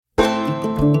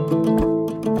Howdy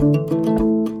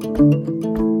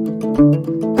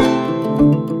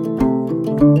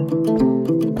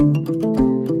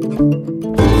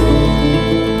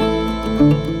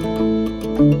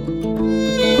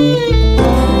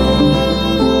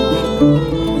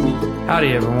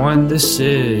everyone, this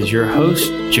is your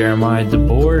host Jeremiah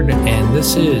DeBoard, and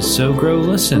this is Sow Grow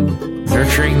Listen,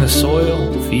 nurturing the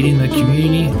soil, feeding the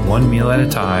community, one meal at a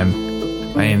time.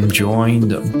 I am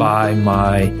joined by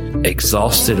my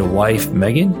exhausted wife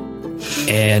Megan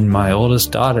and my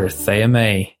oldest daughter Thea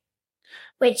May.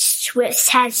 Which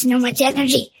has so much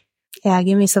energy. Yeah,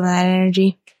 give me some of that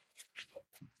energy.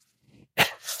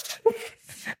 For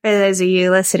those of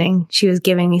you listening, she was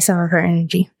giving me some of her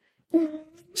energy.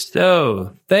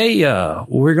 So, Thea,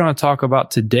 what we're going to talk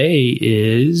about today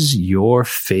is your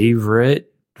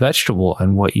favorite vegetable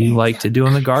and what you like to do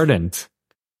in the garden.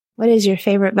 What is your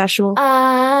favorite vegetable?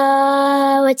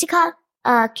 What's it called?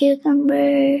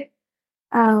 Cucumber.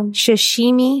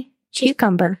 Sashimi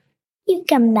cucumber,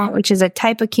 Cucumber. which is a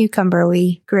type of cucumber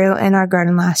we grew in our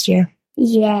garden last year.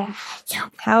 Yeah.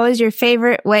 How is your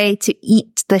favorite way to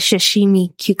eat the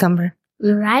sashimi cucumber?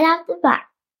 Right off the bat.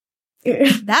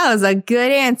 That was a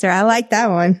good answer. I like that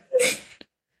one.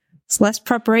 It's less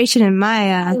preparation in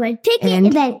my You would pick it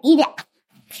and then eat it.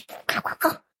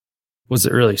 Was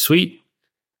it really sweet?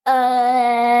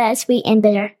 Sweet and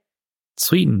bitter.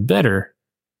 Sweet and bitter?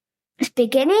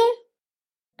 Beginning,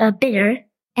 bitter.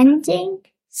 Ending,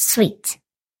 sweet.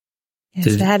 Yes,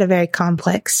 it had a very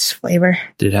complex flavor.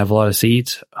 Did it have a lot of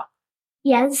seeds?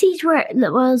 Yeah, the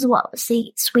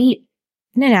seeds sweet.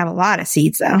 It didn't have a lot of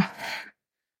seeds though.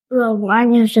 Well,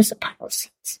 mine was just a pile of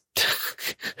seeds.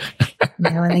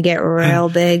 When they get real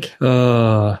big.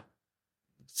 So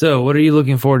what are you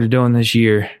looking forward to doing this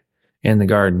year in the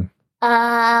garden?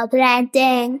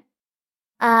 Planting,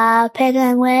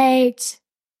 picking weeds,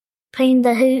 putting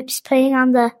the hoops, putting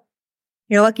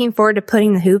You're looking forward to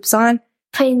putting the hoops on?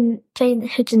 the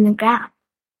hoops in the ground.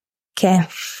 Okay.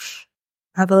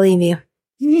 I believe you.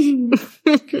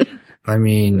 I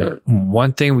mean,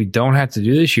 one thing we don't have to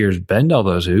do this year is bend all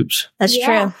those hoops. That's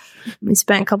Yeah. true. We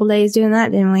spent a couple days doing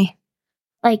that, didn't we?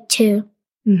 Like 2.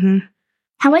 Mm-hmm.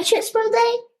 How much hoops were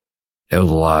they? It was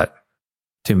a lot.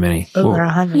 Too many. Over Well,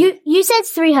 100. You said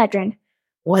 300.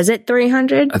 Was it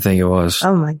 300? I think it was.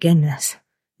 Oh my goodness.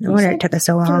 No wonder it took us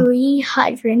so long.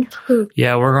 300 hoops.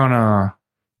 Yeah, we're going to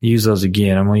use those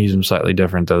again. I'm going to use them slightly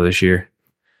different, though, this year.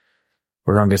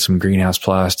 We're going to get some greenhouse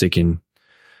plastic and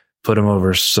put them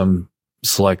over some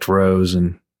select rows,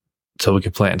 and so we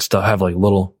can plant and stuff, have like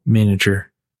little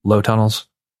miniature low tunnels.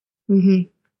 Mm-hmm.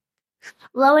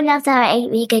 Low enough that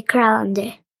we could crawl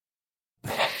under.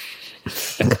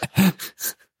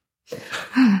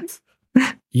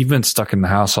 You've been stuck in the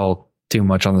house all too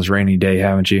much on this rainy day,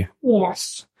 haven't you?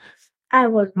 Yes. I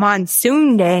would.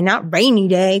 Monsoon day, not rainy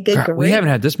day. Good God, grief. we haven't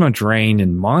had this much rain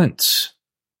in months.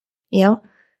 Yep.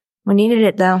 We needed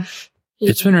it though.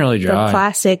 It's been really The dry.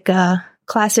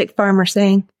 classic farmer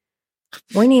saying.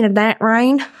 We needed that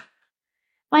rain.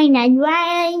 Why not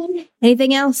rain?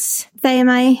 Anything else, Thea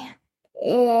May?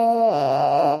 When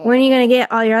are you going to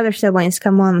get all your other siblings to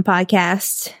come on the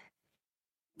podcast?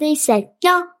 They said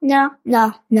no.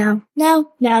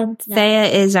 Thea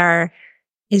is our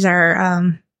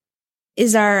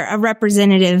a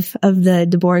representative of the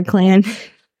DeBoard clan.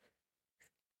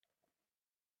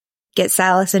 Get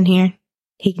Silas in here.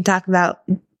 He can talk about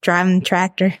driving the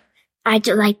tractor. I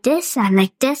do like this. I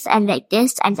like this. I like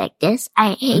this. I like this.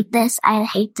 I hate this. I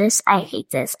hate this. I hate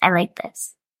this. I like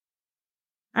this.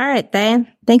 All right, Thea.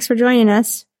 Thanks for joining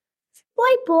us.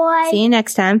 Boy. See you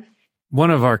next time.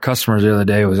 One of our customers the other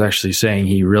day was actually saying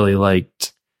he really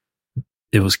liked,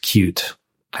 it was cute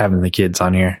having the kids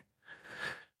on here.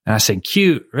 And I said,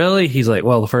 cute? Really? He's like,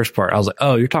 well, the first part. I was like,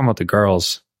 oh, you're talking about the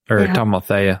girls. Or Yeah. talking about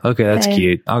Thea. Okay, that's Thea.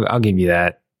 cute. I'll give you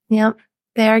that. Yep.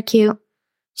 They are cute.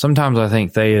 Sometimes I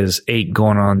think Thea's 8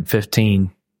 going on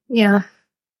 15. Yeah.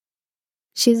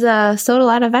 She's sold a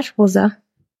lot of vegetables though.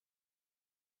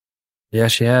 Yeah,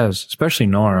 she has. Especially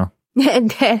Nora.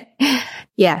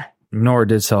 Yeah. Nora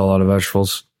did sell a lot of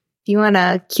vegetables. If you want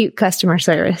a cute customer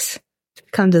service,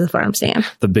 come to the farm stand.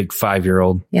 The big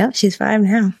 5-year-old. Yep, she's 5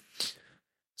 now.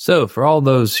 So for all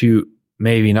those who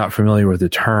may be not familiar with the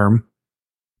term,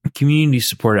 community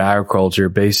supported agriculture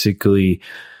basically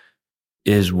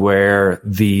is where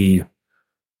the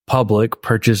public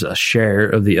purchase a share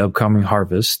of the upcoming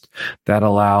harvest that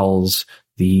allows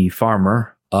the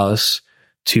farmer, us,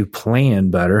 to plan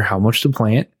better how much to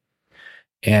plant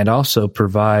and also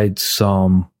provide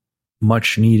some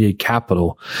much needed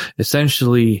capital.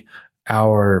 Essentially,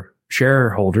 our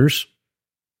shareholders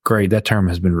great. That term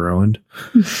has been ruined.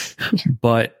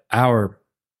 But our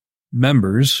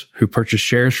members who purchase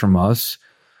shares from us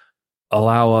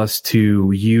allow us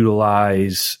to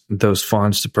utilize those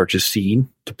funds to purchase seed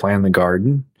to plant the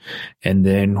garden. And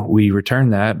then we return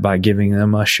that by giving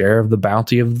them a share of the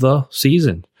bounty of the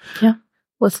season. Yeah.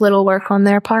 With little work on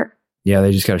their part. Yeah,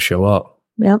 they just got to show up.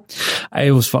 Yep.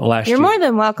 It was fun last year. You're more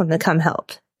than welcome to come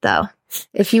help, though,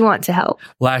 if you want to help.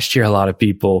 Last year, a lot of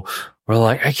people were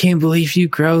like, I can't believe you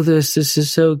grow this. This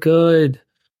is so good.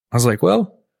 I was like,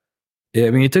 well,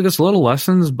 it took us a little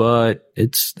lessons, but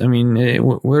there's a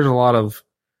lot of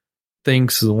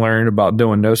things to learn about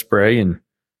doing no spray and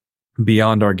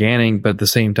beyond organic, but at the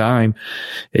same time,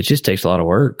 it just takes a lot of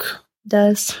work. It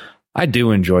does. I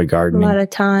do enjoy gardening. A lot of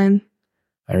time.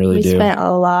 I really do. We spent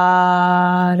a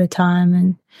lot of time,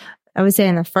 and I would say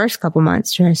in the first couple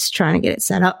months, just trying to get it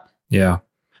set up. Yeah.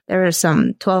 There were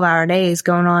some 12-hour days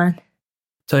going on.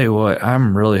 Tell you what,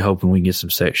 I'm really hoping we can get some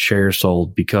shares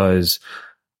sold because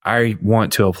I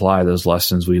want to apply those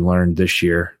lessons we learned this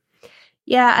year.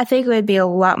 Yeah, I think we'd be a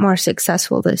lot more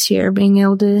successful this year, being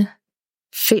able to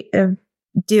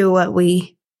do what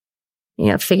we,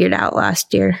 figured out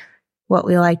last year, what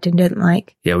we liked and didn't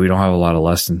like. Yeah, we don't have a lot of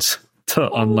lessons to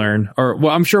unlearn.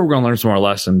 I'm sure we're going to learn some more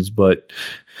lessons, but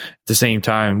at the same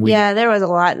time, there was a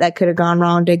lot that could have gone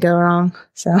wrong, did go wrong.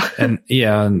 So, and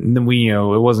then we, it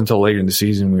wasn't until later in the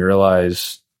season we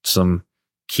realized some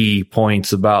key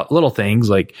points about little things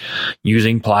like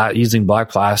using black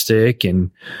plastic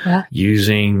and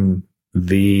using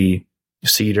the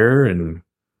cedar and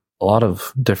a lot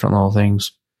of different little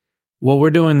things. What we're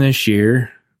doing this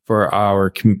year for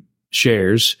our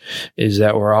shares is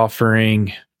that we're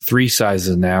offering 3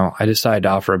 sizes now. I decided to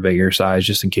offer a bigger size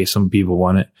just in case some people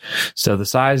want it. So the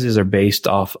sizes are based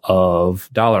off of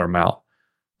dollar amount.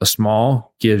 A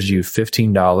small gives you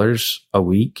 $15 a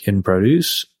week in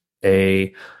produce.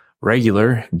 A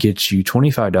regular gets you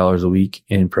 $25 a week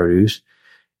in produce,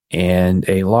 and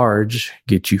a large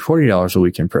gets you $40 a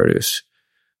week in produce.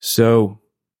 So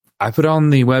I put on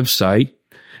the website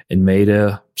and made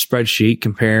a spreadsheet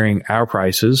comparing our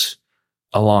prices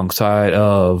alongside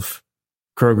of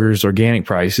Kroger's organic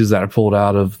prices that I pulled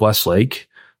out of Westlake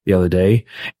the other day,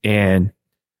 and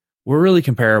we're really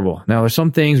comparable. Now, there's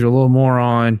some things we're a little more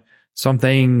on, some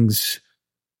things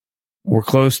we're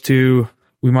close to.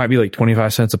 We might be like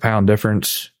 25 cents a pound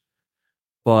difference,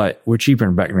 but we're cheaper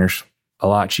in Beckner's, a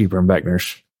lot cheaper in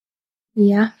Beckner's.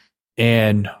 Yeah.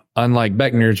 And unlike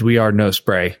Beckner's, we are no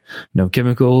spray, no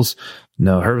chemicals,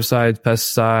 no herbicides,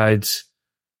 pesticides,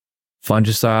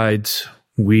 fungicides.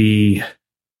 We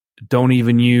don't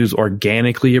even use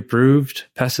organically approved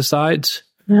pesticides.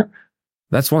 Yep.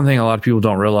 That's one thing a lot of people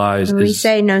don't realize. When we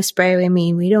say no spray, we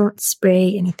mean we don't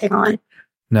spray anything on.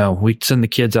 No, we send the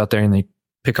kids out there and they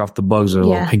pick off the bugs with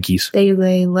their little pinkies. They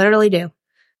literally do.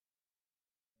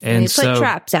 And we put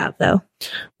traps out, though.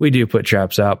 We do put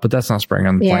traps out, but that's not spraying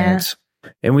on the plants.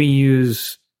 And we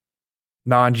use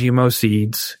non-GMO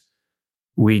seeds.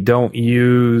 We don't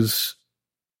use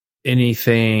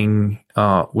anything.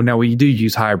 Now we do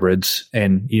use hybrids,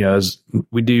 and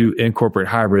we do incorporate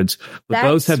hybrids, but that's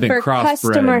those have been crossbred.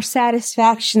 Customer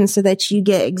satisfaction, so that you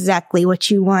get exactly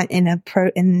what you want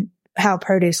in how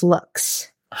produce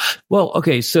looks. Well,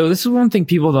 okay, so this is one thing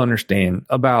people don't understand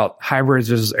about hybrids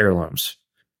versus heirlooms.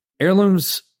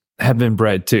 Heirlooms have been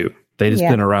bred too. They just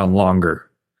been around longer.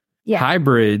 Yeah.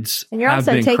 Hybrids and you're have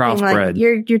also been taking, crossbred.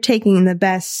 You're taking the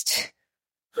best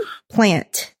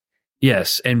plant.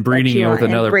 Yes, and breeding it with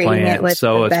another plant.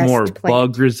 So it's more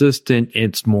bug resistant.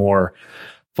 It's more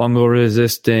fungal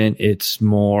resistant. It's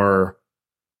more,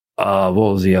 what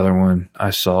was the other one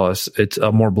I saw? It's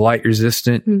more blight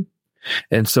resistant. Mm.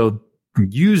 And so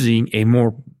raising a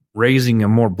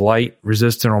more blight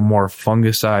resistant or more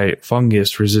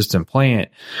fungus resistant plant,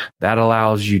 that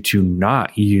allows you to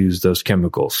not use those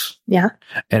chemicals. Yeah.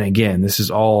 And again, this is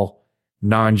all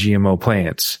non-GMO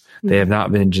plants. Mm. They have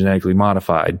not been genetically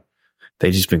modified.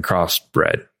 They've just been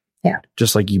crossbred. Yeah.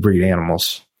 Just like you breed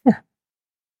animals. Yeah.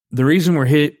 The reason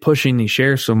we're pushing these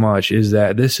shares so much is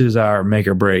that this is our make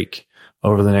or break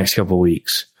over the next couple of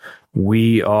weeks.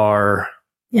 We are.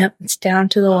 Yep. It's down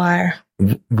to the wire.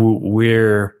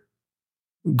 We're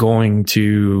going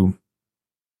to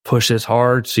push this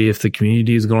hard, see if the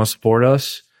community is going to support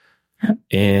us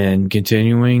and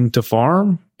continuing to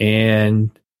farm.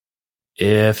 And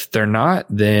if they're not,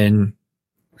 then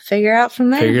figure out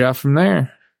from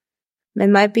there. It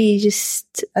might be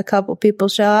just a couple people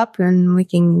show up and we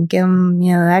can give them,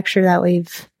 extra that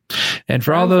we've. And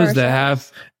for all those that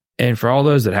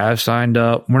have signed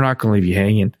up, we're not going to leave you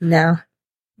hanging. No.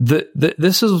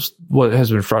 This is what has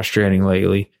been frustrating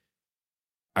lately.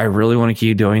 I really want to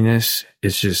keep doing this.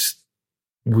 It's just,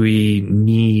 we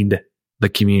need the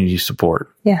community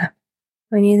support. Yeah.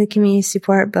 We need the community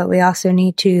support, but we also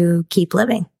need to keep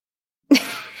living.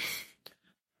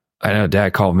 I know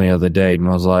Dad called me the other day and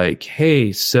was like,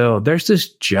 hey, so there's this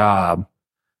job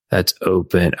that's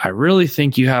open. I really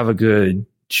think you have a good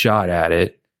shot at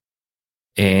it.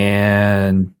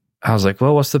 And I was like,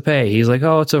 well, what's the pay? He's like,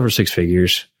 oh, it's over 6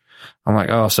 figures. I'm like,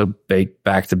 oh, so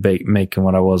back to making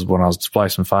what I was when I was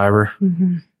splicing fiber.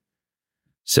 Mm-hmm.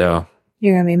 So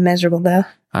you're going to be miserable though.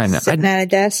 I know. Sitting at a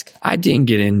desk. I didn't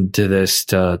get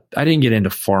into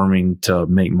farming to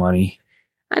make money.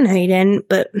 I know you didn't,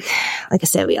 but like I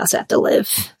said, we also have to live.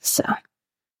 So,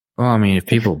 well, I mean, if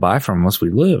people buy from us, we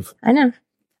live. I know.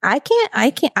 I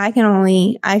can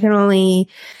only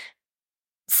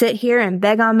sit here and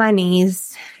beg on my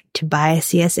knees to buy a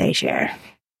CSA share.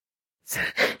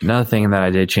 Another thing that I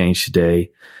did change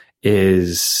today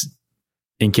is,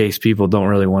 in case people don't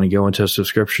really want to go into a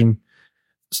subscription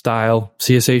style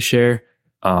CSA share,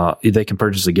 they can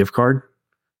purchase a gift card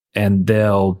and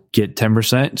they'll get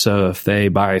 10%. So if they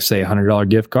buy, say, $100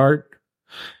 gift card,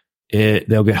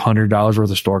 they'll get $100 worth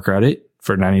of store credit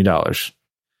for $90.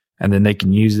 And then they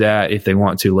can use that if they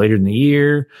want to later in the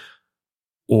year,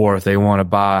 or if they want to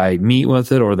buy meat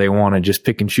with it, or they want to just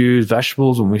pick and choose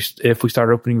vegetables if we start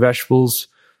opening vegetables.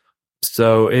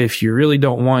 So if you really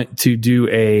don't want to do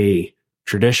a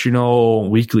traditional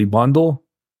weekly bundle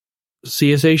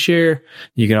CSA share,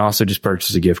 you can also just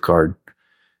purchase a gift card.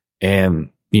 And,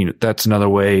 that's another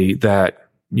way that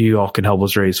you all can help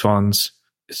us raise funds.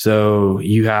 So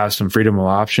you have some freedom of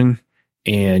option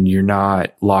and you're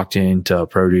not locked into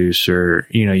produce, or,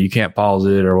 you can't pause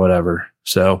it or whatever.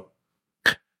 So,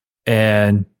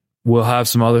 and we'll have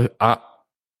some other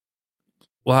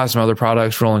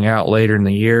products rolling out later in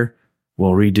the year.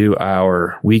 We'll redo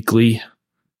our weekly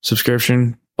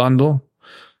subscription bundle,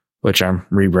 which I'm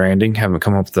rebranding. Haven't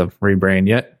come up with the rebrand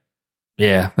yet.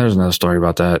 Yeah, there's another story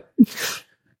about that.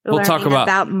 We'll talk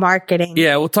about marketing.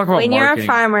 Yeah, we'll talk about when marketing. You're a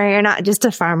farmer, you're not just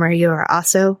a farmer, you are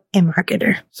also a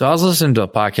marketer. So I was listening to a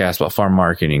podcast about farm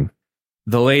marketing.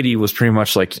 The lady was pretty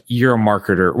much like, you're a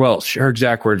marketer. Well, her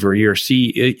exact words were, you're a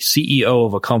CEO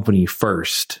of a company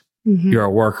first. Mm-hmm. You're a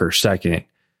worker second.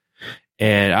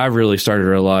 And I really started to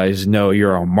realize, no,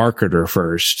 you're a marketer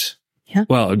first. Yeah.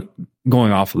 Well,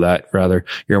 going off of that, rather,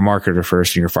 you're a marketer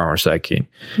first and you're a farmer second.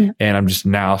 Yeah. And I'm just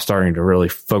now starting to really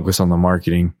focus on the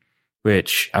marketing,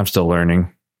 which I'm still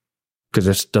learning because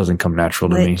this doesn't come natural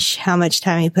to me. How much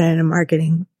time you put into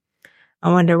marketing?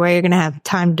 I wonder where you're going to have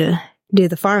time to do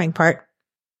the farming part.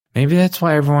 Maybe that's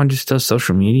why everyone just does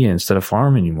social media instead of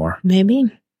farm anymore.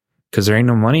 Maybe. Because there ain't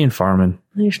no money in farming.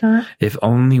 There's not. If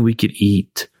only we could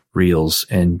eat reels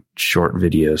and short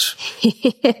videos.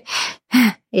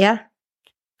 Yeah.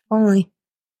 Only.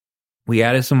 We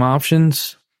added some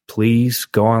options. Please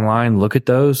go online, look at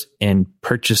those, and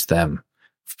purchase them.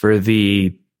 For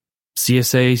the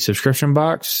CSA subscription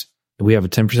box, we have a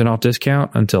 10% off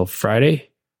discount until Friday.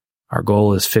 Our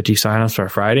goal is 50 signups by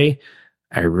Friday.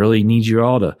 I really need you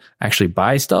all to actually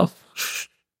buy stuff.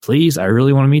 Please, I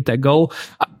really want to meet that goal.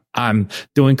 I'm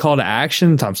doing call to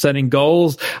actions. I'm setting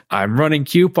goals. I'm running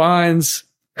coupons.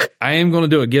 I am going to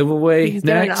do a giveaway He's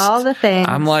next. Doing all the things.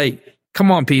 I'm like,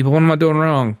 come on, people. What am I doing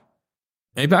wrong?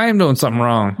 Maybe I am doing something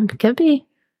wrong. It could be.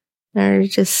 Or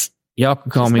just... Y'all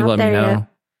can call me, let me know. Yet.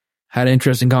 Had an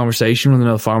interesting conversation with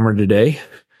another farmer today.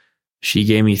 She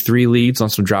gave me 3 leads on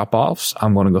some drop-offs.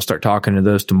 I'm going to go start talking to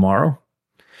those tomorrow.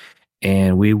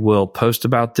 And we will post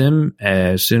about them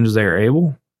as soon as they're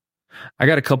able. I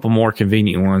got a couple more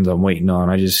convenient ones I'm waiting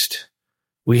on.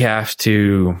 We have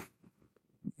to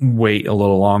wait a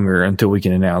little longer until we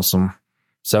can announce them.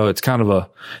 So it's kind of a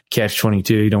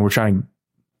catch-22. We're trying to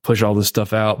push all this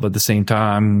stuff out, but at the same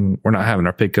time, we're not having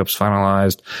our pickups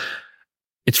finalized.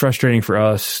 It's frustrating for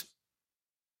us.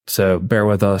 So bear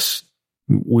with us.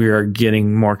 We are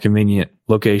getting more convenient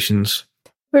locations.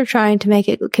 We're trying to make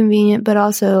it convenient, but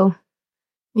also,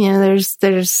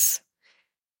 there's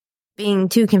being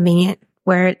too convenient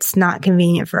where it's not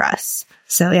convenient for us.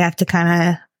 So we have to kind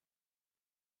of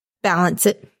balance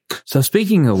it. So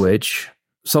speaking of which,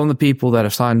 some of the people that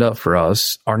have signed up for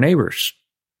us are neighbors.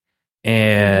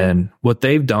 And what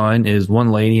they've done is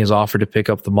one lady has offered to pick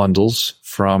up the bundles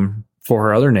for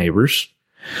her other neighbors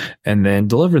and then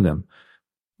deliver them.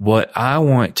 What I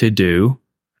want to do,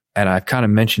 and I've kind of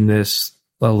mentioned this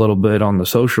a little bit on the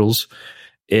socials,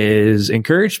 is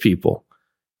encourage people.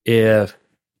 If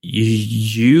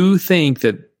you think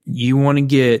that you want to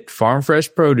get farm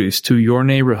fresh produce to your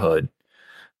neighborhood,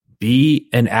 be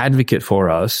an advocate for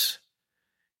us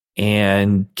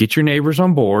and get your neighbors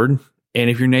on board And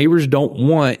if your neighbors don't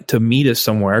want to meet us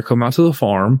somewhere, come out to the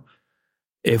farm.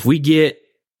 If we get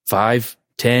 5,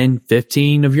 10,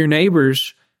 15 of your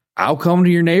neighbors, I'll come to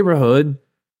your neighborhood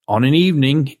on an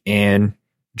evening and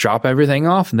drop everything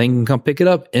off, and they can come pick it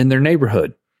up in their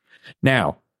neighborhood.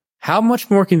 Now, how much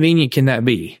more convenient can that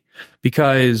be?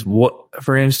 Because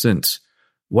for instance,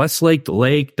 Westlake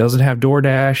Lake doesn't have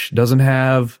DoorDash,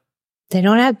 They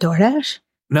don't have DoorDash?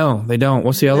 No, they don't.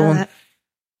 What's the other one?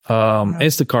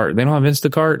 Instacart. They don't have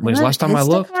Instacart. Last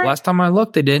time I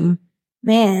looked, they didn't.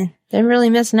 Man, they're really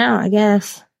missing out, I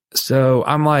guess. So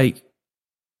I'm like,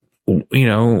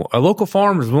 a local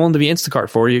farm is willing to be Instacart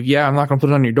for you. Yeah, I'm not going to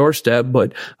put it on your doorstep,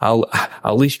 but I'll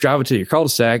at least drive it to your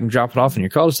cul-de-sac and drop it off in your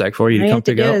cul-de-sac for you to come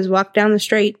pick it up. All you have to do is walk down the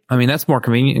street. I mean, that's more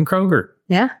convenient than Kroger.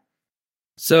 Yeah.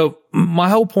 So my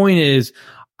whole point is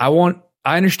I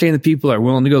understand the people that are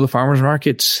willing to go to the farmers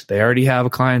markets. They already have a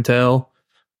clientele.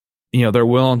 They're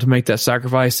willing to make that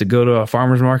sacrifice to go to a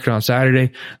farmer's market on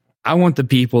Saturday. I want the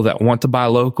people that want to buy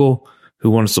local, who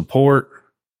want to support,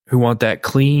 who want that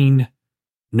clean,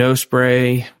 no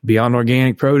spray, beyond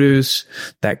organic produce,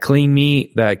 that clean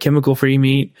meat, that chemical-free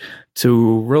meat,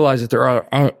 to realize that there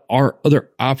are other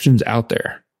options out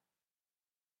there.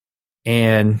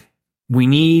 And we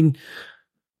need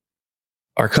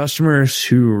our customers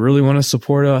who really want to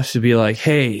support us to be like,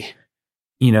 hey,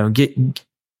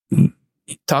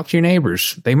 talk to your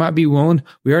neighbors. They might be willing.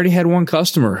 We already had one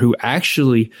customer who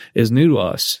actually is new to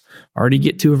us, already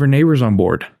get 2 of her neighbors on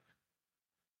board.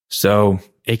 So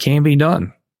it can be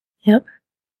done. Yep.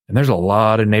 And there's a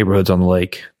lot of neighborhoods on the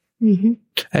lake. Mm-hmm.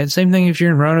 And same thing if you're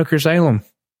in Roanoke or Salem.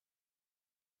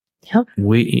 Yep.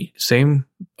 Same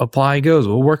apply goes.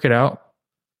 We'll work it out.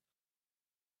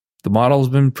 The model's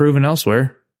been proven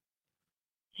elsewhere.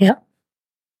 Yep.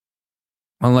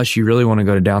 Unless you really want to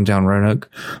go to downtown Roanoke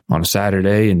on a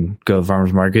Saturday and go to the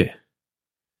farmer's market.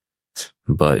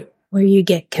 But where you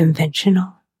get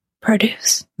conventional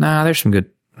produce. Nah, there's some good.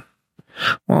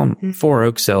 Well, 4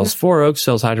 Oaks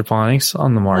sells hydroponics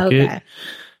on the market. Okay.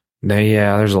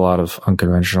 There's a lot of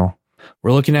unconventional.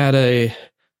 We're looking at a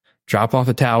drop off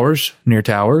at Towers, near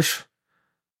Towers.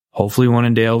 Hopefully one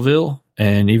in Daleville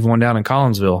and even one down in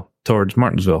Collinsville towards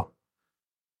Martinsville.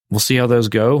 We'll see how those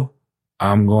go.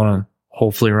 I'm going to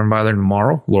hopefully run by there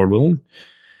tomorrow, Lord willing.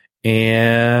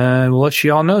 And we'll let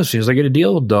you all know as soon as I get a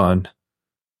deal done.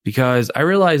 Because I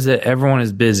realize that everyone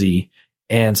is busy,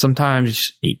 and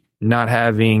sometimes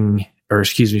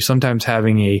sometimes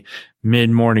having a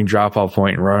mid-morning drop-off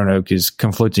point in Roanoke is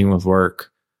conflicting with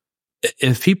work.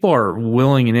 If people are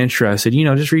willing and interested,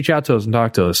 just reach out to us and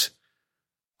talk to us.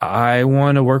 I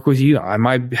want to work with you. I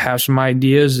might have some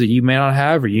ideas that you may not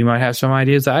have, or you might have some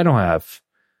ideas that I don't have.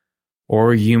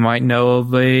 Or you might know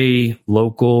of a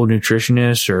local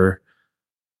nutritionist or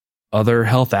other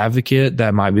health advocate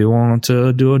that might be willing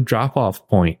to do a drop-off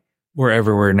point. We're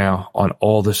everywhere now on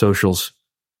all the socials.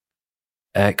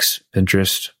 X,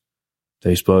 Pinterest,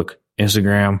 Facebook,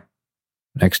 Instagram,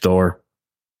 Nextdoor.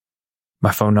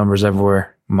 My phone number's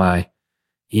everywhere. My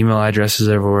email address is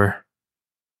everywhere.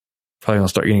 Probably going to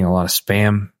start getting a lot of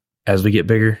spam as we get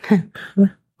bigger.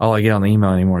 All I get on the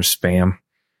email anymore is spam.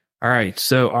 All right,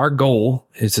 so our goal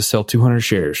is to sell 200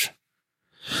 shares.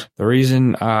 The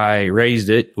reason I raised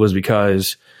it was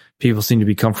because people seem to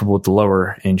be comfortable with the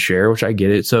lower end share, which I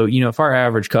get it. So, if our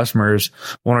average customer is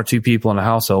 1 or 2 people in a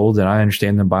household, then I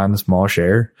understand them buying the small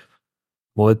share.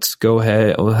 Well, let's go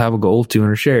ahead. We'll have a goal of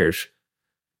 200 shares.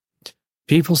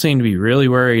 People seem to be really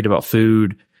worried about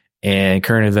food and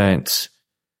current events.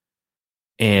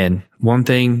 And one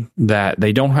thing that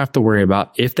they don't have to worry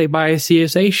about if they buy a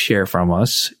CSA share from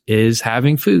us is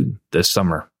having food this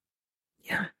summer.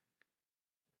 Yeah.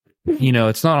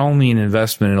 It's not only an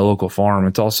investment in a local farm,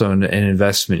 it's also an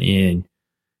investment in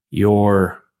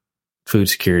your food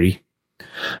security,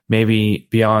 maybe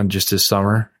beyond just this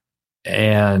summer.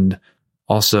 And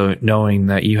also knowing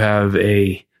that you have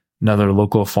another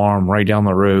local farm right down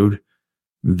the road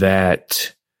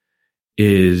that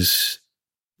is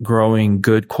growing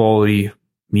good quality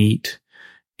meat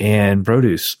and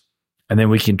produce. And then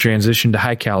we can transition to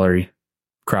high calorie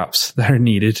crops that are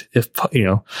needed, if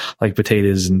like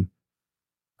potatoes and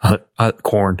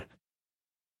corn.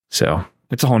 So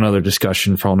it's a whole nother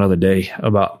discussion for another day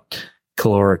about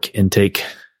caloric intake.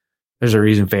 There's a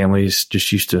reason families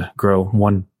just used to grow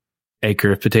 1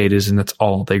 acre of potatoes, and that's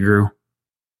all they grew.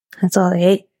 That's all they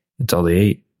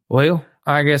ate. Well,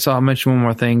 I guess I'll mention one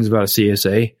more thing about a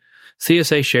CSA.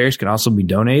 CSA shares can also be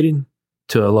donated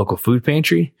to a local food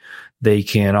pantry. They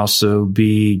can also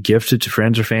be gifted to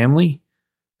friends or family.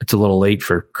 It's a little late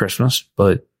for Christmas,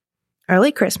 but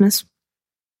early Christmas.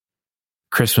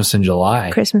 Christmas in July.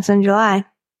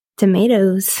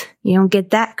 tomatoes. You don't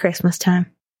get that Christmas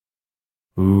time.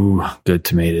 Ooh, good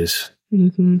tomatoes.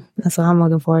 Mm-hmm. That's what I'm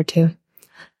looking forward to.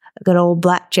 A good old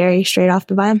black cherry straight off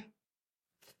the vine.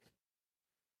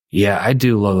 Yeah, I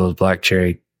do love those black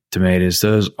cherry tomatoes.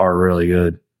 Those are really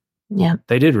good. Yeah.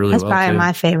 They did really That's well, probably too.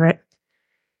 my favorite.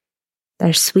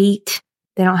 They're sweet.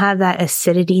 They don't have that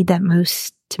acidity that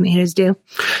most tomatoes do.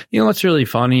 You know what's really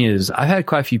funny is I've had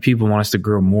quite a few people want us to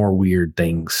grow more weird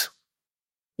things.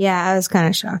 Yeah, I was kind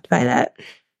of shocked by that.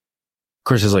 Of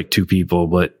course, there's like 2 people,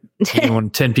 but when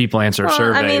 10 people answer a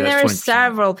survey, I mean, there were 20%.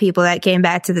 several people that came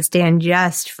back to the stand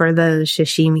just for those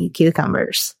sashimi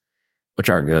cucumbers. Which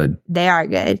are good. They are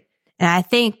good. And I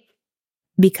think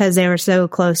because they were so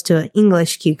close to an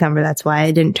English cucumber, that's why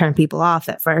it didn't turn people off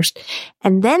at first.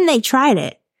 And then they tried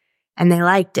it and they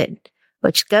liked it,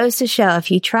 which goes to show if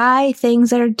you try things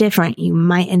that are different, you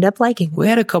might end up liking them. We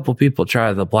had a couple people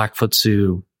try the black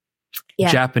futsu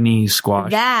Japanese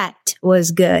squash. That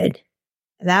was good.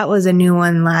 That was a new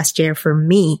one last year for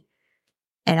me.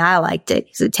 And I liked it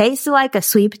because it tasted like a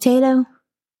sweet potato.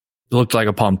 It looked like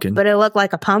a pumpkin. But it looked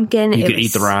like a pumpkin. You could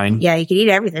eat the rind. Yeah, you could eat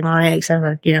everything on it except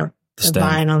for, the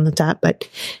vine on the top. But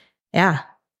yeah,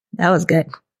 that was good.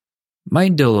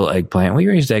 Might do a little eggplant. We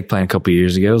raised eggplant a couple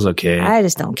years ago. It was okay. I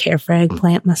just don't care for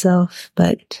eggplant myself,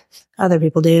 but other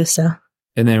people do, so.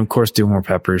 And then, of course, do more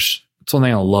peppers. That's one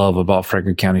thing I love about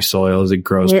Frederick County soil is it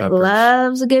grows peppers. It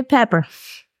loves a good pepper.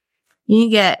 You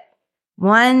get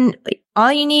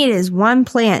all you need is one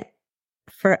plant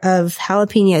of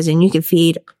jalapenos and you can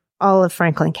feed all of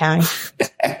Franklin County.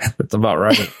 That's about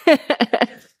right.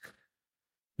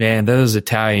 Man, those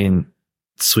Italian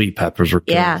sweet peppers were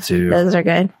good too. Those are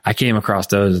good. I came across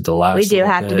those at the last. We do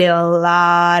have to do a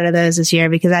lot of those this year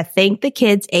because I think the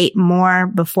kids ate more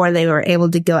before they were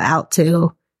able to go out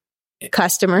to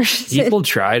customers. People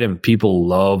tried them. People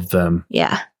loved them.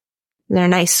 Yeah. They're a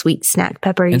nice sweet snack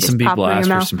pepper. You and just some people pop in asked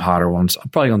your for mouth. some hotter ones. I'm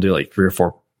probably going to do like 3 or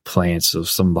 4 plants of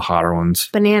some of the hotter ones.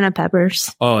 Banana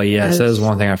peppers. Oh, yes. That was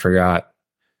one thing I forgot.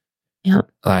 Yep.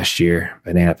 Last year,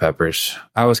 banana peppers.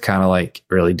 I was kind of like,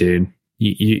 really, dude?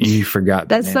 You forgot.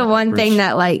 That's the one thing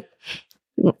that, like,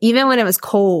 even when it was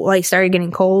cold, like started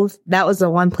getting cold, that was the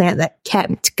one plant that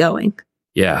kept going.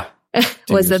 Yeah.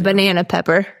 Was the banana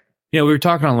pepper. We were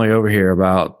talking on the way over here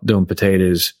about doing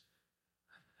potatoes.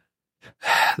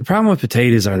 The problem with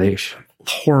potatoes are they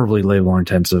horribly label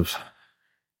intensive.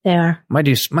 They are. Might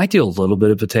do a little bit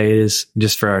of potatoes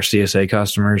just for our CSA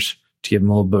customers to give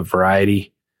them a little bit of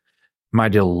variety.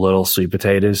 Might do a little sweet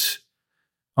potatoes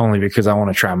only because I want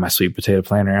to try my sweet potato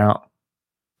planter out.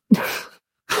 I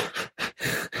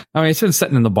mean, it's been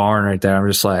sitting in the barn right there. I'm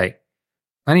just like,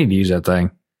 I need to use that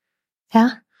thing.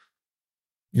 Yeah.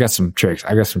 I got some tricks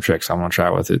I want to try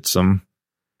with it.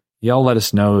 Y'all let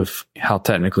us know how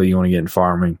technically you want to get in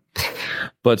farming.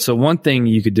 But so one thing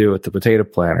you could do with the potato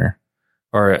planter,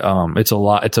 or it's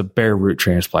a bare root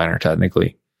transplanter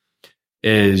technically,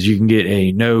 is you can get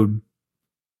a no-till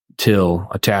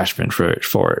attachment for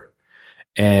it.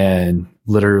 And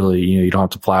literally, you don't have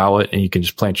to plow it and you can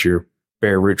just plant your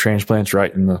bare root transplants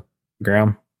right in the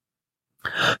ground.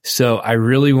 So I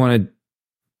really want to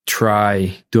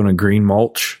try doing a green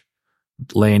mulch,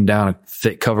 laying down a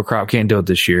thick cover crop. Can't do it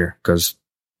this year because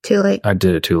too late. I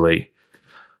did it too late.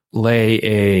 Lay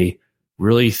a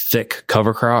really thick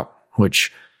cover crop,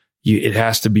 which it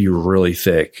has to be really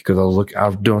thick because I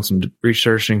was doing some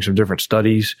researching some different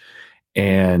studies,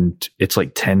 and it's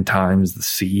like 10 times the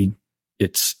seed.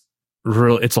 It's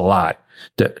a lot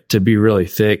to be really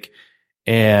thick.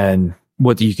 And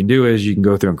what you can do is you can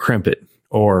go through and crimp it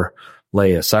or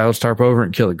lay a silage tarp over it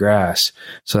and kill the grass.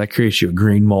 So that creates you a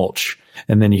green mulch.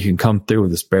 And then you can come through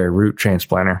with this bare root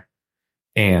transplanter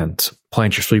and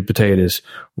plant your sweet potatoes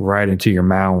right into your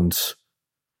mounds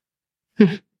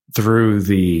through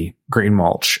the green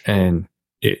mulch. And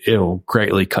it'll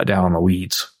greatly cut down on the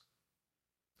weeds.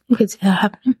 You could see that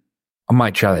happening. I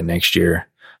might try that next year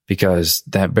because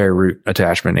that bare root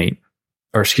attachment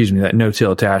that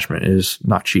no-till attachment is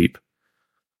not cheap.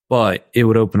 But it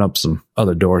would open up some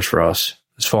other doors for us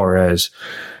as far as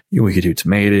we could do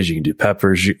tomatoes, you can do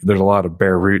peppers. There's a lot of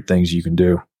bare root things you can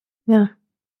do. Yeah.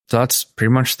 So that's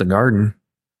pretty much the garden.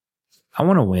 I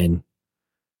want to win.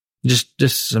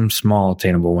 Just some small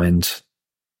attainable wins.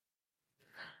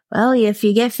 Well, if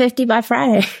you get 50 by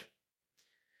Friday,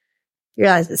 you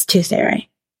realize it's Tuesday, right?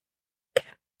 Okay.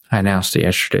 I announced it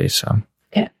yesterday, so.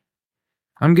 Okay.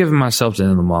 I'm giving myself the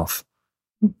end of the month.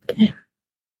 Okay.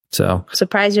 So.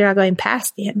 Surprised you're not going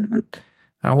past the end of the month.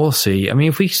 We'll see. I mean,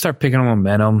 if we start picking up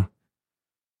momentum,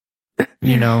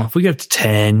 if we get up to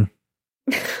 10.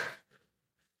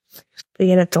 We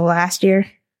get up to last year.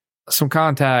 some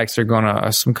contacts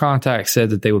said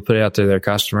that they would put it out to their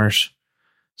customers.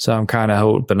 So I'm kind of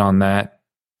hoping on that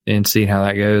and seeing how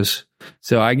that goes.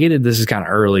 So I get it. This is kind of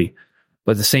early,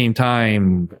 but at the same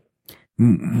time,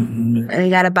 we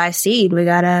got to buy seed. We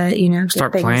got to,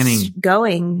 start get things planning.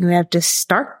 going. We have to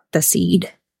start the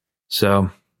seed.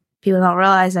 So people don't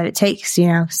realize that it takes,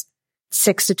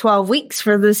 6 to 12 weeks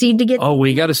for the seed to get. Oh,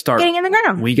 we got to start getting in the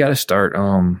ground. We got to start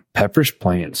peppers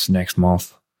plants next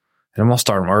month, and I'm gonna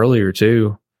start them earlier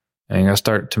too. And I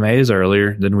start tomatoes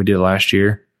earlier than we did last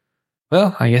year.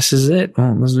 Well, I guess this is it.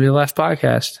 Well, this will be the last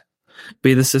podcast.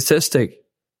 Be the statistic.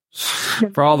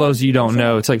 For all those you don't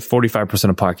know, it's like 45%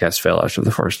 of podcasts fail after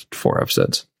the first 4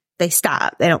 episodes. They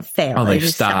stop. They don't fail. Oh, they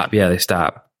stop. Yeah, they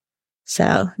stop.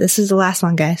 So this is the last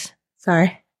one, guys.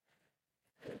 Sorry.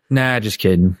 Nah, just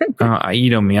kidding. You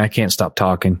know me. I can't stop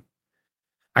talking.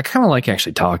 I kind of like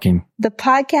actually talking. The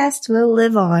podcast will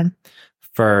live on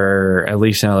for at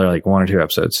least another 1 or 2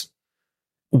 episodes.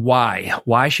 Why?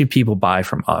 Why should people buy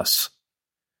from us?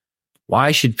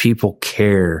 Why should people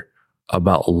care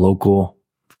about local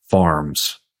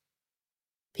farms?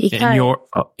 Because,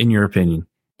 in your opinion?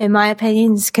 In my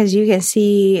opinion, it's because you can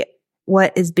see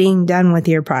what is being done with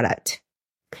your product.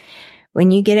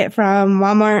 When you get it from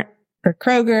Walmart or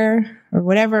Kroger or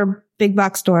whatever big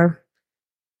box store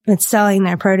that's selling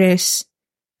their produce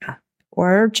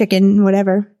or chicken,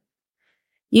 whatever,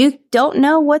 you don't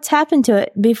know what's happened to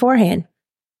it beforehand.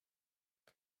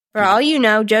 For all you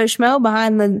know, Joe Schmo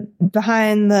behind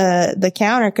the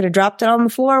counter could have dropped it on the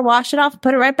floor, washed it off,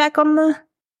 put it right back on the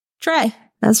tray.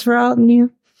 That's for all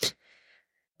you.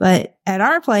 But at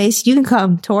our place, you can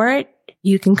come tour it.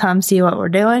 You can come see what we're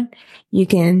doing. You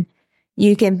can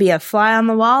be a fly on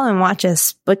the wall and watch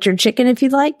us butcher chicken if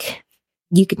you'd like.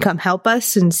 You can come help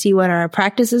us and see what our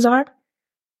practices are.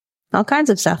 All kinds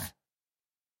of stuff.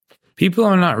 People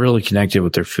are not really connected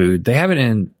with their food. They have it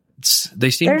in. They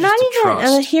seem. They're not even.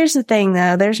 Trust. Here's the thing,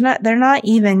 though. They're not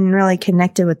even really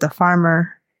connected with the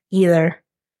farmer either.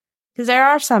 Because there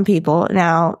are some people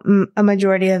now. A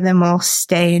majority of them will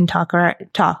stay and talk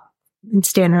and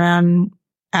stand around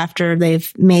after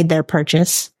they've made their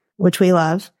purchase, which we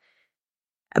love.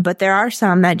 But there are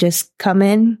some that just come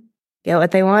in, get what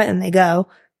they want, and they go.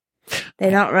 They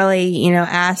don't really,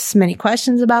 ask many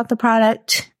questions about the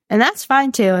product. And that's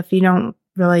fine too if you don't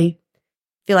really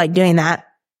feel like doing that.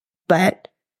 But,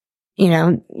 you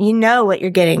know what you're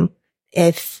getting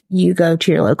if you go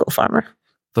to your local farmer.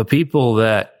 The people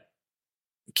that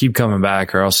keep coming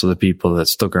back are also the people that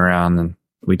stuck around and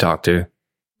we talked to.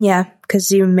 Yeah,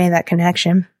 because you made that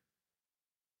connection.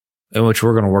 In which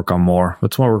we're going to work on more.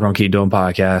 That's why we're going to keep doing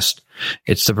podcasts.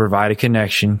 It's to provide a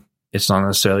connection. It's not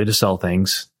necessarily to sell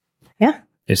things. Yeah.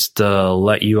 It's to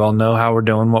let you all know how we're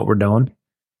doing, what we're doing.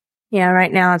 Yeah,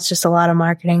 right now it's just a lot of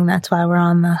marketing. That's why we're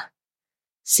on the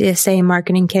CSA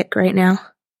marketing kick right now.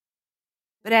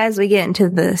 But as we get into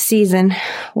the season,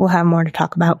 we'll have more to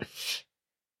talk about.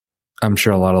 I'm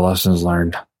sure a lot of lessons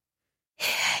learned.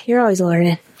 You're always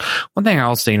learning. One thing I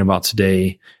was thinking about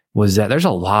today was that there's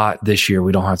a lot this year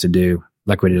we don't have to do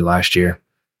like we did last year.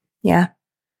 Yeah.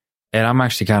 And I'm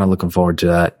actually kind of looking forward to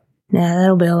that. Yeah,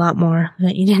 that'll be a lot more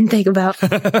that you didn't think about.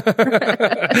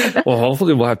 Well,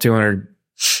 hopefully we'll have 200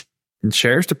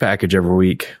 shares to package every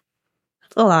week.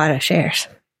 A lot of shares.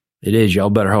 It is. Y'all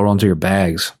better hold on to your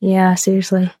bags. Yeah,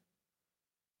 seriously.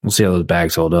 We'll see how those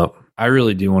bags hold up. I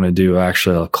really do want to do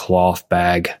actually a cloth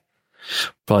bag.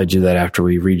 Probably do that after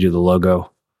we redo the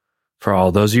logo. For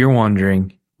all those of you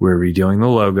wondering, we're redoing the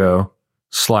logo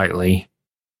slightly.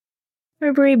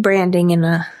 We're rebranding in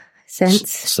a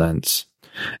sense.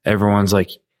 Everyone's like,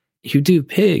 you do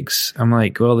pigs. I'm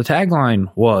like, well, the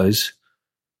tagline was,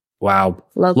 wow,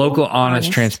 local,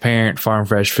 honest, transparent, farm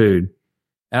fresh food.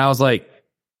 And I was like,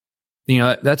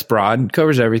 that's broad,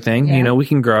 covers everything. Yeah. We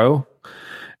can grow.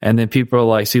 And then people are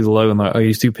like, see the logo and like, oh,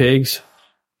 you do pigs?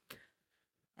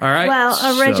 All right.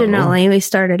 Well, originally we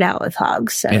started out with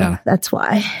hogs, so that's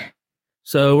why.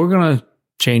 So we're going to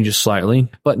change it slightly,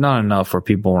 but not enough where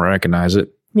people won't recognize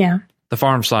it. Yeah. The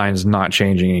farm sign is not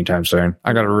changing anytime soon.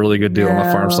 I got a really good deal on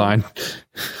the farm sign.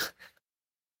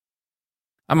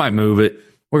 I might move it.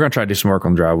 We're going to try to do some work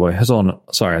on the driveway. That's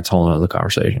a whole other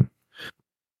conversation.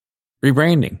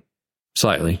 Rebranding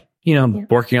slightly,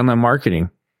 working on that marketing.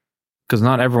 Because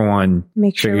not everyone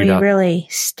make sure we really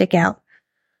stick out.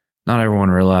 Not everyone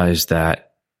realized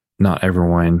that not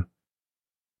everyone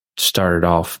started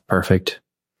off perfect.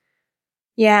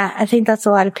 Yeah, I think that's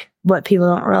a lot of what people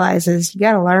don't realize is you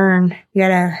got to learn. You got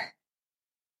to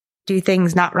do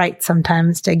things not right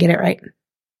sometimes to get it right.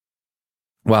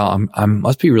 Well, I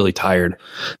must be really tired.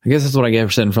 I guess that's what I get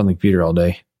for sitting in front of the computer all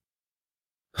day.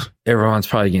 everyone's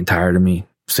probably getting tired of me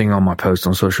seeing all my posts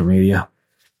on social media.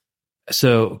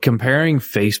 So comparing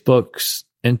Facebook's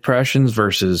impressions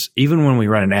versus even when we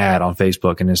run an ad on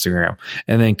Facebook and Instagram,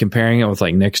 and then comparing it with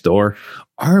like Nextdoor,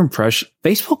 our impression,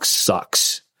 Facebook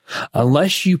sucks.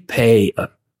 Unless you pay a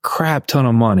crap ton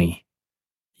of money,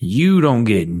 you don't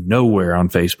get nowhere on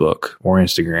Facebook or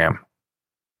Instagram.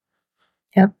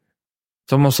 Yep.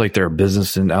 It's almost like they're a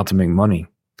business and out to make money.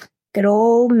 Good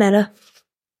old Meta.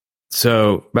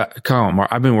 So, come on, Mark,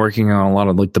 I've been working on a lot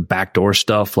of like the backdoor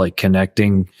stuff, like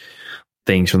connecting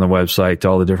things from the website to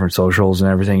all the different socials and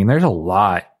everything. And there's a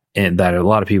lot that a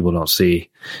lot of people don't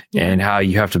see, and how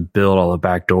you have to build all the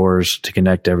back doors to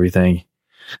connect everything.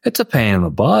 It's a pain in the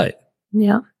butt.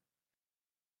 Yeah.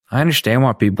 I understand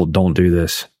why people don't do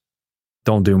this.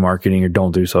 Don't do marketing or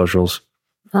don't do socials.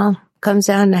 Well, comes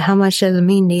down to how much does it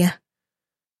mean to you.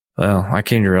 Well, I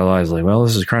came to realize like, well,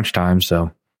 this is crunch time,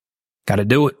 so got to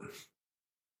do it.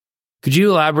 Could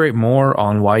you elaborate more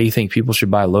on why you think people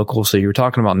should buy local? So you were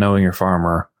talking about knowing your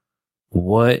farmer.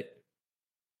 What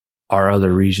are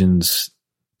other reasons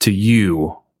to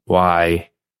you why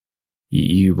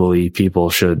you believe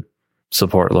people should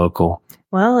support local?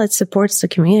 Well, it supports the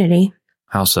community.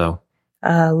 How so?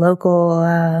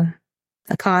 Local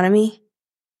economy.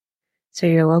 So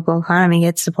your local economy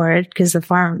gets supported because the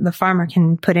farmer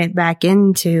can put it back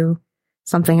into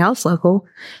something else local,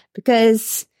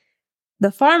 because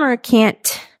the farmer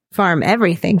can't farm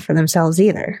everything for themselves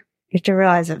either. You have to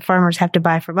realize that farmers have to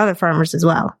buy from other farmers as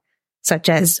well, such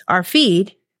as our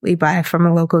feed. We buy from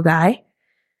a local guy.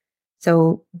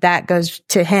 So that goes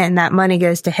to him. That money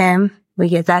goes to him. We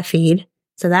get that feed.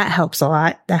 So that helps a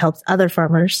lot. That helps other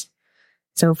farmers.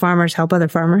 So farmers help other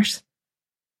farmers.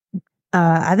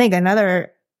 I think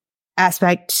another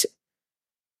aspect,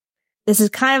 this is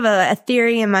kind of a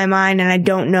theory in my mind, and I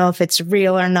don't know if it's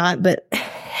real or not, but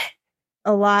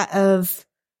a lot of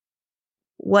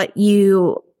what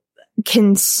you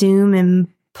consume and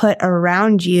put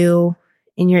around you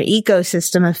in your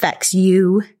ecosystem affects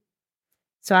you.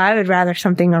 So I would rather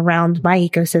something around my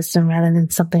ecosystem rather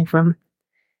than something from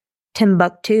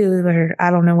Timbuktu, or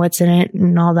I don't know what's in it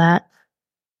and all that.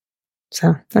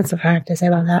 So that's what I have to say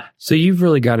about that. So you've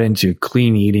really got into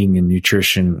clean eating and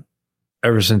nutrition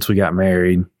ever since we got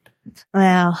married.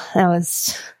 Well, that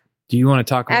was Do you want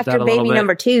to talk about after that a little baby bit?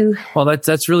 number 2. Well,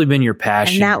 that's really been your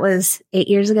passion. And that was 9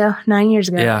 years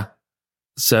ago. Yeah.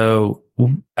 So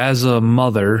as a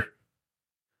mother,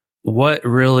 what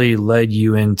really led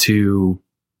you into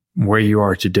where you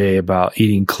are today about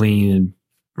eating clean and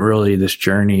really this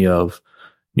journey of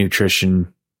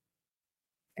nutrition?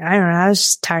 I don't know. I was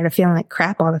just tired of feeling like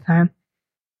crap all the time.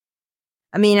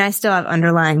 I mean, I still have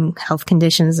underlying health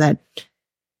conditions that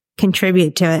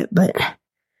contribute to it, but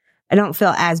I don't feel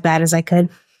as bad as I could.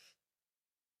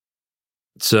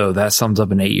 So that sums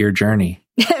up an 8-year journey.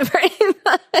 Pretty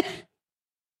much.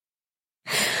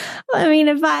 I mean,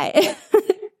 if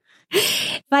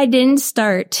I didn't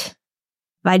start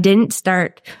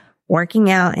working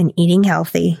out and eating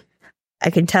healthy, I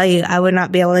can tell you I would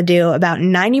not be able to do about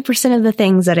 90% of the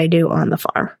things that I do on the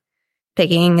farm.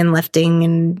 Picking and lifting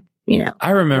and,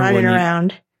 running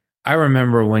around. I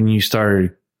remember when you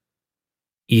started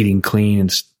eating clean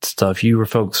and stuff, you were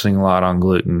focusing a lot on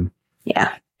gluten.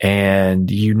 Yeah.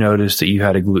 And you noticed that you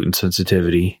had a gluten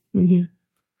sensitivity. Mm-hmm.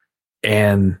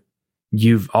 And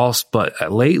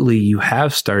but lately you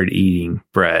have started eating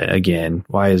bread again.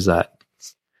 Why is that?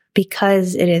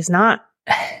 Because it is not,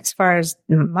 as far as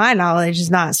my knowledge,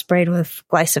 is not sprayed with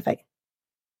glyphosate.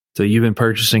 So you've been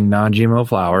purchasing non-GMO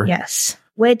flour. Yes.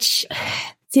 Which,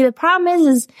 see, the problem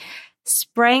is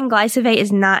spraying glyphosate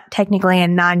is not technically a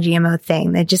non-GMO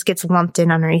thing. That just gets lumped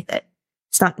in underneath it.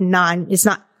 It's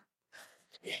not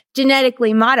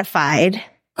genetically modified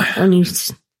when you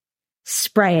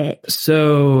spray it.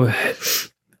 So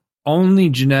only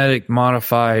genetic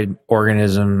modified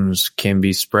organisms can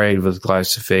be sprayed with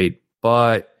glyphosate,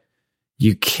 but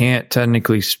you can't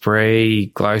technically spray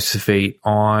glyphosate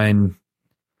on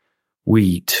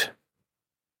wheat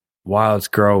while it's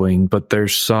growing, but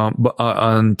there's some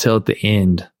until at the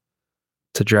end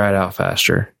to dry it out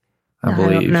faster. I believe.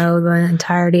 I don't know the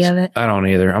entirety of it. I don't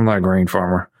either. I'm not a grain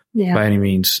farmer by any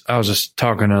means. I was just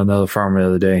talking to another farmer the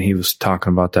other day, and he was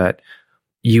talking about that.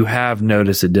 You have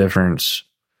noticed a difference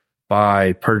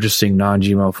by purchasing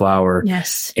non-GMO flour.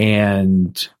 Yes.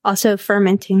 And also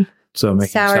fermenting. So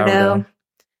making sourdough.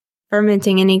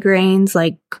 Fermenting any grains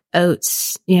like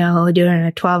oats, doing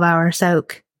a 12-hour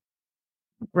soak.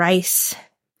 Rice.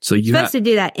 So you're supposed to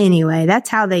do that anyway. That's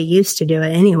how they used to do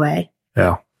it anyway.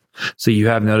 Yeah. So you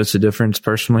have noticed a difference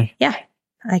personally? Yeah.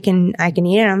 I can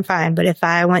eat it. I'm fine. But if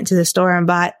I went to the store and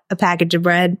bought a package of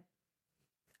bread,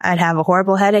 I'd have a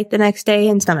horrible headache the next day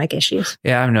and stomach issues.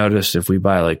 Yeah, I've noticed if we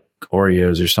buy like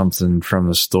Oreos or something from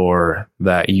the store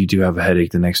that you do have a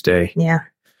headache the next day. Yeah.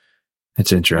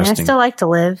 It's And interesting. I still like to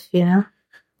live, you know.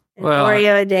 An Well,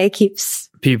 Oreo a day keeps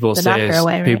people the say doctor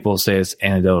away, right? people say it's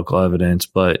anecdotal evidence,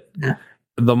 but Yeah.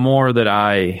 the more that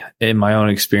I, in my own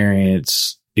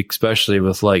experience, especially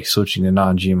with like switching to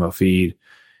non-GMO feed,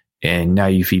 and now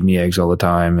you feed me eggs all the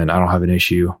time, and I don't have an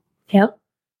issue. Yep.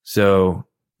 So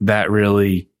that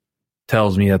really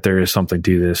tells me that there is something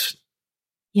to this.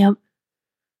 Yep.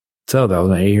 So that was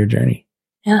an 8-year journey.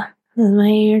 Yeah. This is my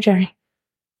 8-year journey.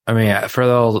 I mean, for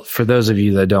those of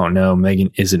you that don't know,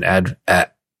 Megan is an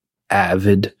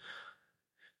avid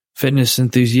fitness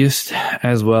enthusiast,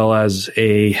 as well as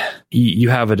you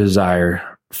have a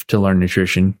desire to learn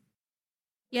nutrition.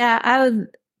 Yeah, I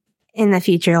would in the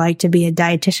future like to be a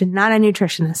dietitian, not a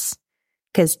nutritionist,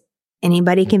 because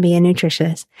anybody can be a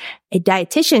nutritionist. A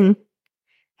dietitian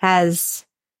has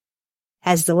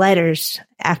the letters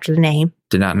after the name.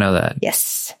 Did not know that.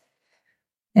 Yes.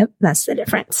 Yep, that's the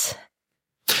difference.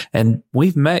 And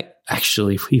we've met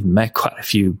quite a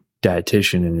few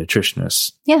dietitian and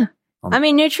nutritionists. Yeah. I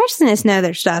mean, nutritionists know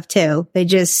their stuff too. They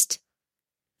just,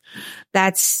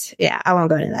 I won't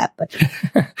go into that, but.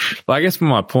 Well, I guess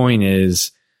my point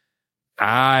is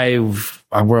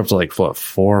we're up to like 4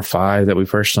 or 5 that we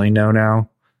personally know now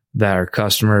that our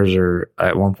customers are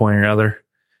at one point or another.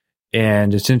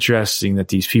 And it's interesting that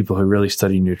these people who really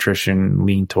study nutrition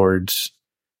lean towards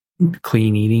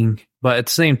clean eating. But at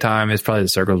the same time, it's probably the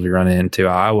circles we run into.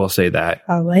 I will say that.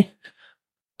 Probably.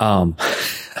 I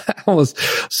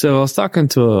was talking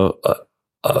to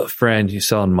a friend who's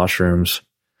selling mushrooms.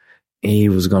 He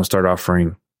was going to start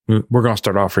offering, we're going to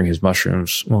start offering his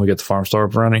mushrooms when we get the farm store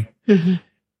up running. Mm-hmm.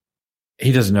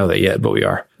 He doesn't know that yet, but we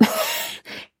are.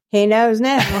 He knows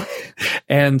now.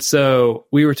 And so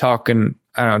we were talking,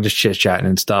 I don't know, just chit chatting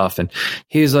and stuff. And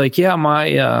he's like, yeah,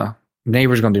 my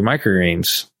neighbor's going to do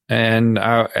microgreens. And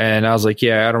I was like,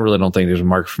 yeah, I don't think there's a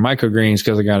market for microgreens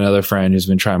because I got another friend who's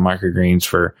been trying microgreens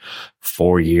for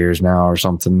 4 years now or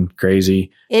something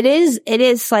crazy. It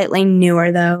is slightly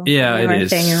newer though. Yeah, newer it is.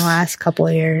 thing in the last couple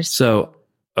of years. So,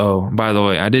 by the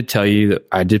way, I did tell you that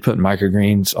I did put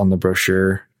microgreens on the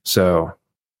brochure. So,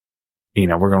 we're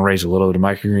going to raise a little bit of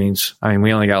microgreens. I mean,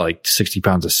 we only got like 60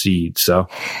 pounds of seed. So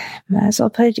Might as well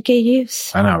put it to good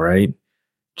use. I know, right?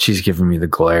 She's giving me the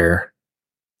glare.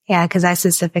 Yeah, because I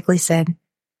specifically said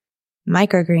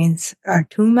microgreens are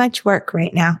too much work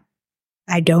right now.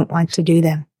 I don't want to do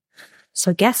them.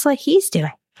 So guess what he's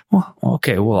doing? Well,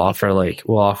 okay, we'll offer like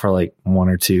 1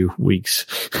 or 2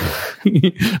 weeks.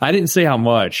 I didn't say how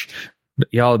much.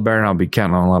 Y'all better not be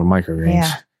counting on a lot of microgreens.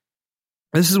 Yeah.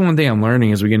 This is one thing I'm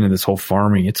learning as we get into this whole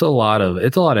farming. It's a lot of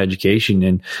education,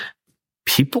 and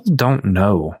people don't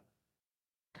know.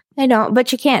 They don't,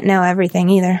 but you can't know everything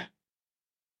either.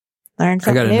 Learn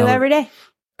something new every day.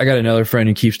 I got another friend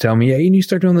who keeps telling me, yeah, you need to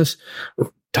start doing this,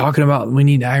 talking about we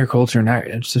need agriculture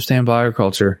and sustainable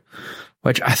agriculture,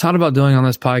 which I thought about doing on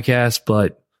this podcast,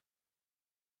 but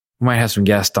we might have some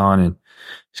guests on and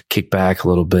just kick back a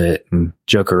little bit and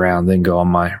joke around, then go on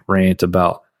my rant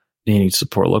about needing to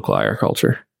support local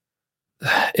agriculture.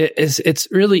 It's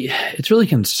really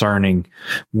concerning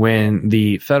when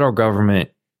the federal government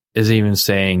is even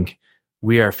saying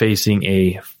we are facing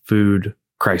a food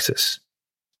crisis.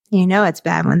 You know it's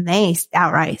bad when they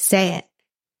outright say it.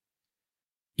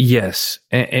 Yes.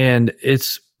 And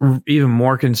it's even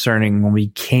more concerning when we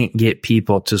can't get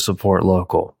people to support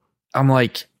local. I'm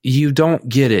like, you don't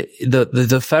get it.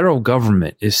 The federal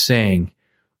government is saying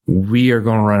we are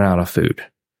going to run out of food.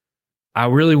 I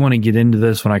really want to get into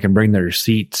this when I can bring the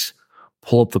receipts,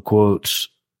 pull up the quotes,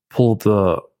 pull up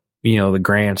the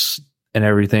grants and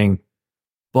everything.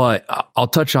 But I'll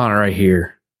touch on it right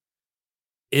here.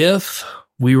 If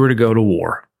we were to go to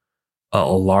war, a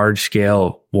large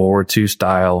scale World War II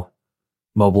style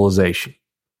mobilization,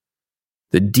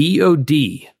 the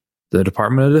DOD, the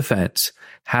Department of Defense,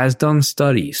 has done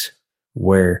studies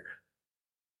where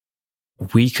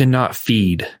the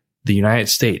United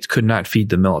States could not feed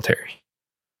the military,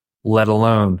 let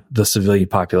alone the civilian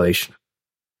population.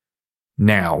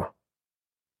 Now,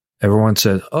 everyone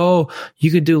says, oh,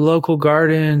 you could do local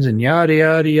gardens and yada,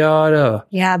 yada, yada.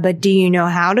 Yeah, but do you know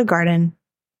how to garden?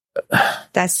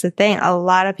 That's the thing. A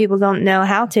lot of people don't know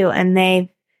how to, and they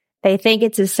think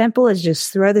it's as simple as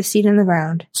just throw the seed in the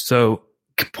ground. So,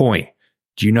 point.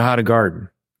 Do you know how to garden?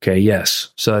 Okay,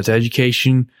 yes. So that's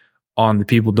education on the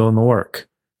people doing the work.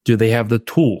 Do they have the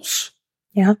tools?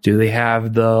 Yeah. Do they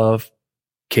have the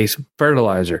case of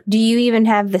fertilizer. Do you even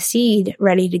have the seed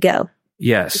ready to go?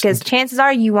 Yes. Because chances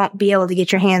are you won't be able to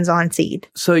get your hands on seed.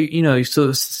 So,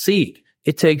 so seed,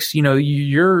 it takes,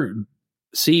 your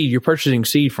seed, you're purchasing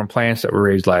seed from plants that were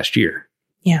raised last year.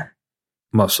 Yeah.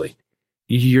 Mostly.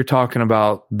 You're talking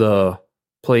about the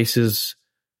places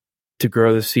to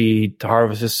grow the seed, to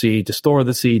harvest the seed, to store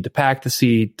the seed, to pack the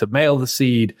seed, to mail the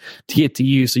seed, to get to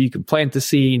you so you can plant the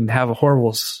seed and have a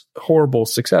horrible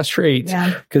success rate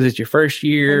because it's your first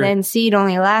year. And then seed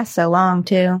only lasts so long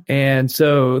too. And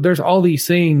so there's all these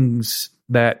things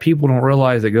that people don't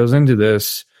realize that goes into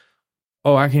this.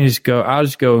 Oh, I'll just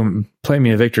go and plant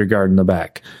me a victory garden in the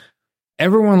back.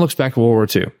 Everyone looks back at World War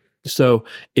II. So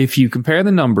if you compare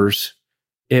the numbers,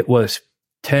 it was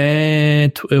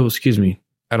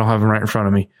I don't have them right in front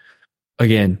of me.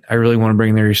 Again, I really want to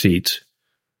bring the receipts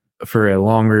for a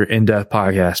longer, in-depth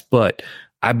podcast, but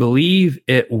I believe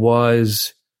it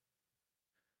was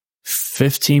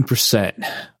 15%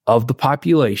 of the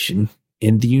population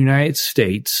in the United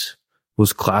States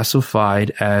was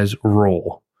classified as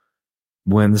rural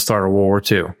when the start of World War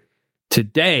II.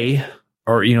 Today,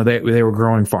 they were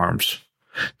growing farms.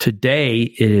 Today,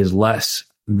 it is less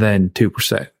than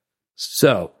 2%.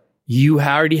 So you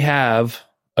already have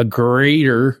a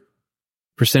greater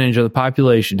percentage of the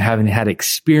population having had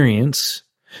experience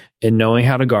in knowing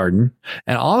how to garden.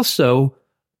 And also,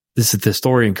 this is the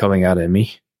historian coming out at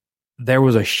me, there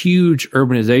was a huge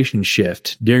urbanization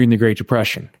shift during the Great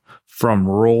Depression from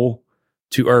rural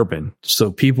to urban.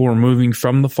 So people were moving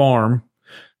from the farm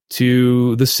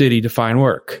to the city to find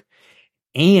work.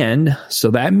 And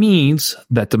so that means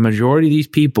that the majority of these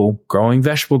people growing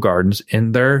vegetable gardens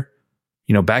in their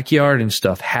backyard and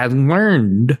stuff had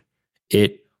learned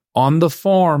it on the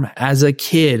farm as a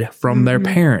kid from their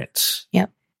parents.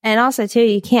 Yep. And also too,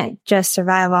 you can't just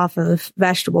survive off of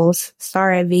vegetables.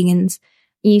 Sorry, vegans.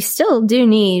 You still do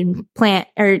need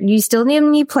plants,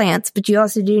 but you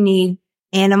also do need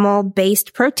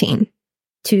animal-based protein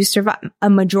to survive. A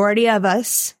majority of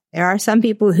us, there are some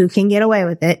people who can get away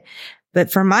with it,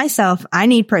 but for myself, I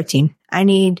need protein.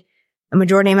 A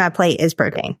majority of my plate is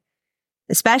protein.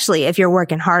 Especially if you're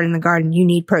working hard in the garden, you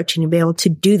need protein to be able to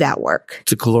do that work.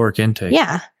 It's a caloric intake.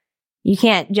 Yeah. You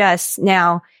can't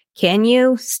can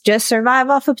you just survive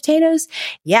off of potatoes?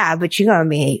 Yeah, but you're going to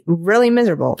be really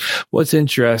miserable. What's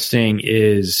interesting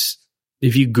is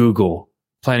if you Google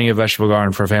planting a vegetable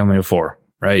garden for a family of 4,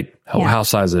 right? How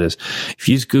size it is. If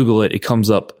you just Google it, it comes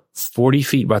up 40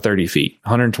 feet by 30 feet,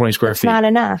 120 square feet. That's not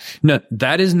enough. No,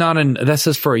 that is not that's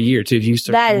just for a year too. If you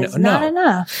start, that is not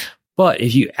enough. But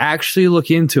if you actually look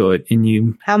into it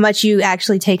and how much you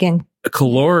actually take in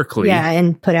calorically,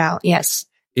 and put out, yes,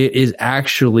 it is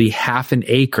actually half an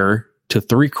acre to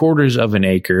 3/4 of an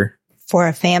acre for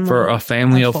a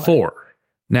family of 4.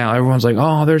 Now everyone's like,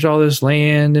 oh, there's all this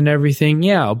land and everything.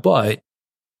 Yeah, but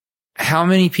how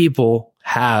many people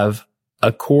have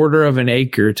a quarter of an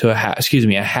acre to a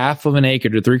half of an acre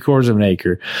to 3/4 of an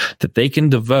acre that they can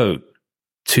devote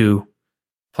to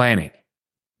planting?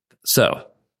 So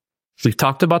we've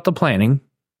talked about the planting,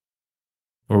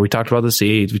 or we talked about the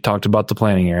seeds. We talked about the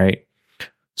planting, right?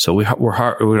 So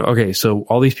okay. So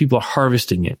all these people are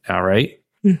harvesting it now, right?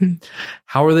 Mm-hmm.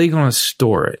 How are they going to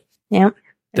store it? Yeah,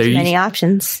 there's many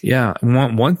options. Yeah,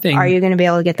 one thing. Are you going to be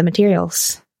able to get the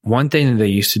materials? One thing that they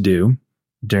used to do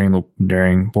during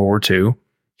World War II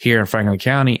here in Franklin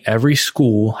County, every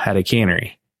school had a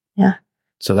cannery. Yeah.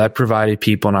 So that provided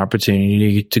people an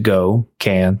opportunity to go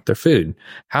can their food.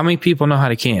 How many people know how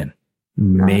to can?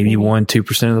 Maybe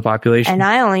 1-2% of the population. And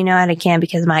I only know how to can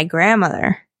because my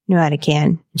grandmother knew how to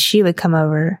can. She would come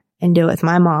over and do it with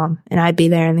my mom, and I'd be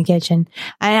there in the kitchen.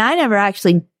 I never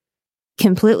actually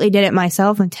completely did it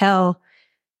myself until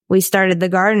we started the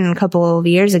garden a couple of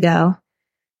years ago.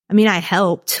 I mean, I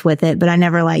helped with it, but I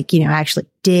never actually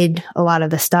did a lot of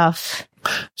the stuff.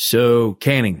 So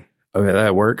canning, okay,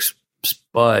 that works.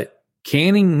 But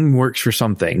canning works for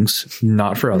some things,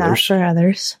 not for others. Not for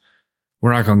others.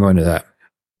 We're not going to go into that.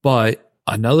 But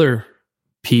another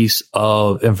piece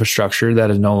of infrastructure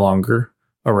that is no longer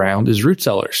around is root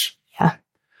cellars. Yeah.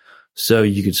 So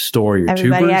you could store your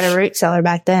tubers. Everybody had a root cellar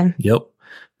back then. Yep.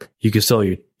 You could store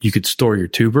your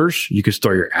tubers. You could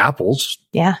store your apples.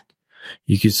 Yeah.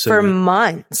 You could for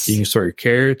months. You can store your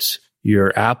carrots,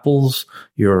 your apples,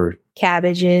 your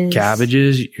cabbages,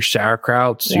 your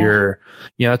sauerkrauts,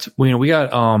 we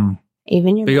got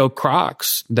even your big old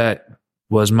crocks that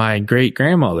was my great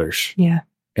grandmother's. Yeah.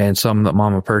 And some that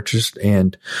mama purchased,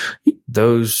 and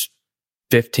those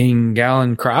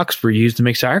 15-gallon crocks were used to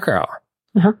make sauerkraut.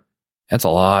 Uh-huh. That's a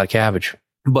lot of cabbage.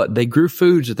 But they grew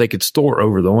foods that they could store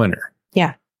over the winter.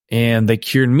 Yeah. And they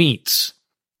cured meats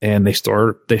and they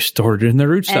stored it in the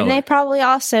root cellar. And they probably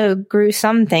also grew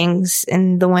some things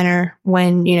in the winter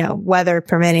when, weather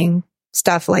permitting,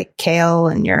 stuff like kale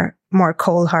and your more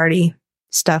cold hardy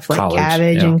stuff like Collards,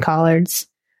 cabbage and collards.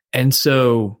 And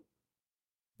so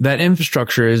that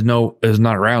infrastructure is not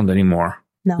around anymore.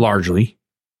 No. Largely.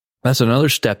 That's another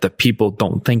step that people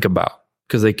don't think about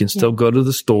because they can still go to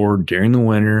the store during the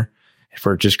winter and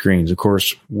purchase greens. Of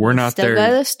course, we're not there. Still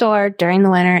go to the store during the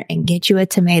winter and get you a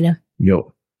tomato. Yep.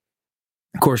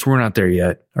 Of course, we're not there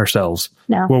yet ourselves.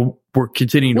 No. We're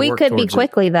continuing to work We could be towards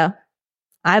quickly, though.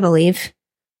 I believe.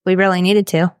 We really needed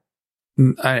to.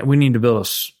 We need to build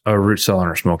a root cellar in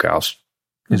our smokehouse.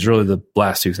 It's really the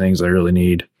last two things I really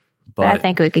need. But I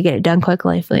think we could get it done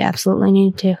quickly if we absolutely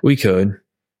needed to. We could.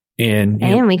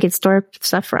 And we could store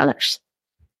stuff for others.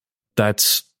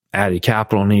 That's added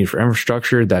capital need for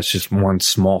infrastructure. That's just one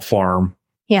small farm.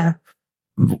 Yeah.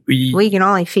 We can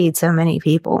only feed so many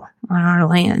people on our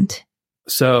land.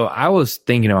 So I was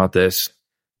thinking about this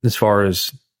as far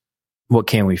as what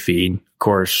can we feed? Of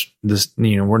course,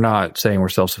 we're not saying we're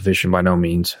self-sufficient by no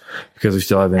means because we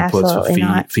still have inputs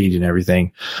with feed and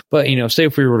everything. But, say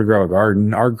if we were to grow a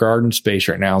garden, our garden space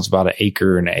right now is about an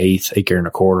acre and an eighth, acre and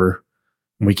a quarter.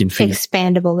 We can feed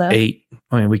expandable though. 8.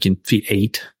 We can feed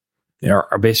 8.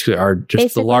 Basically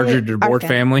the larger DeBoer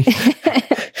family.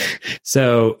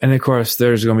 So, and of course,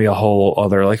 there's going to be a whole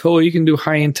other you can do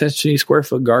high intensity square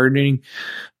foot gardening.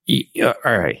 All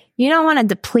right. You don't want to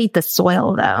deplete the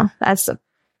soil though. That's a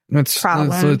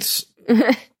problem.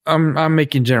 I'm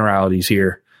making generalities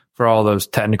here for all those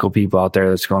technical people out there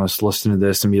that's going to listen to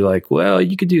this and be like, well,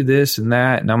 you could do this and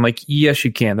that. And I'm like, yes,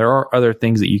 you can. There are other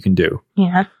things that you can do.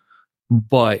 Yeah.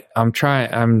 But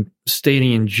I'm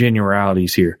stating in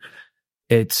generalities here.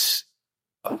 It's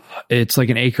like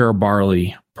an acre of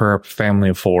barley per family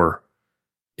of 4,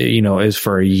 is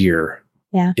for a year.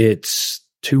 Yeah. It's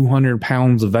 200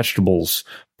 pounds of vegetables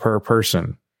per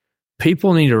person.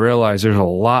 People need to realize there's a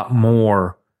lot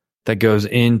more that goes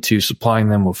into supplying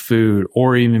them with food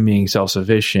or even being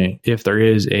self-sufficient if there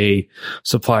is a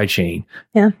supply chain.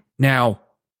 Yeah. Now,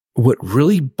 what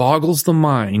really boggles the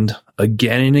mind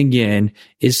again and again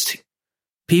is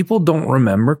people don't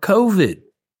remember COVID.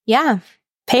 Yeah.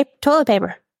 Toilet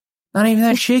paper. Not even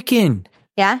that chicken.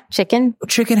 Yeah.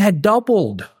 Chicken had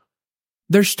doubled.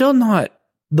 There's still not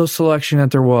the selection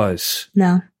that there was.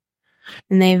 No.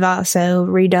 And they've also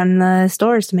redone the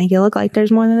stores to make it look like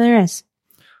there's more than there is.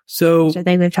 So which I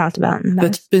think we've talked about.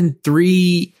 That's been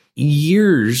 3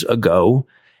 years ago,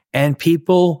 and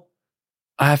people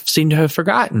I've seem to have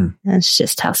forgotten. That's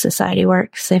just how society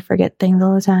works. They forget things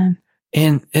all the time.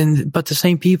 But the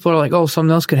same people are like, oh,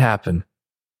 something else could happen.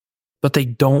 But they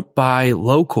don't buy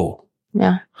local.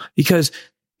 Yeah. Because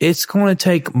it's going to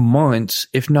take months,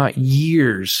 if not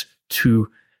years, to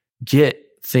get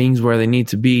things where they need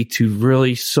to be to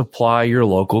really supply your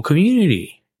local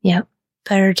community. Yep.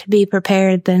 Better to be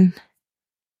prepared than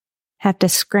have to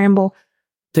scramble.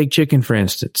 Take chicken, for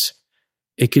instance.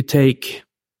 It could take,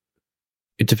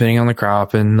 depending on the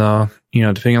crop and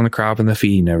depending on the crop and the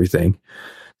feed and everything,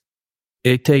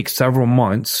 it takes several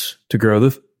months to grow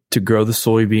the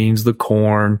soybeans, the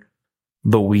corn,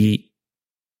 the wheat,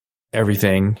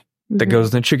 everything that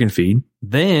goes in the chicken feed.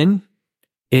 Then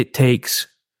it takes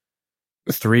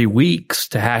 3 weeks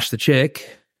to hatch the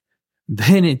chick.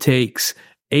 Then it takes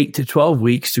 8 to 12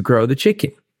 weeks to grow the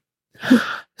chicken.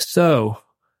 So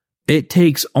it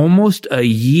takes almost a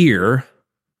year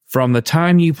from the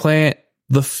time you plant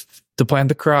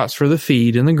the crops for the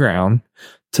feed in the ground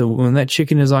to when that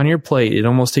chicken is on your plate. It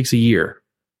almost takes a year.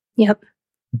 Yep.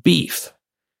 Beef.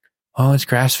 Oh, it's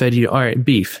grass fed. All right,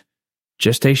 beef.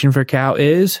 Gestation for a cow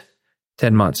is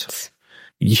 10 months.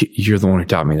 You're the one who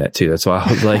taught me that too. That's why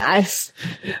I was like,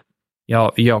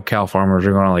 y'all cow farmers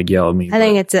are going to yell at me.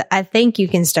 I think you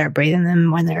can start breeding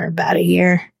them when they're about a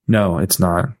year. No, it's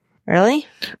not. Really?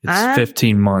 It's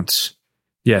 15 months.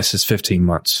 Yes, it's 15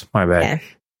 months. My bad. Okay.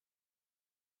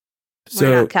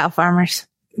 We're not cow farmers.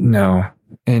 No.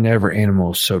 And every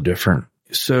animal is so different.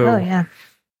 So yeah.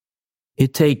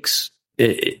 It takes,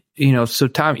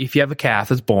 time, if you have a calf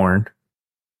that's born,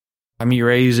 you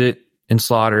raise it and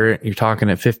slaughter it, you're talking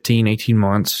at 15, 18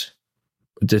 months.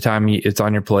 At the time it's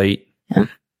on your plate. Yeah.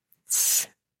 It's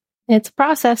a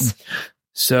process.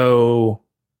 So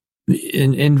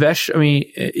even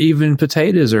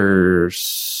potatoes are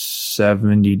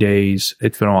 70 days.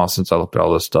 It's been a while since I looked at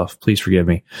all this stuff. Please forgive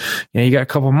me. You got a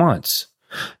couple months.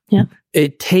 Yeah.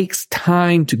 It takes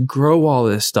time to grow all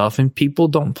this stuff, and people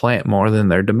don't plant more than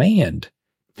their demand.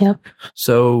 Yep.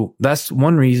 So that's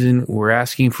one reason we're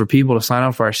asking for people to sign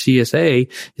up for our CSA,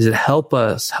 is it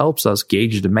helps us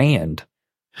gauge demand.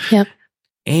 Yep.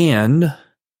 and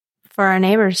For our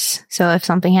neighbors. So if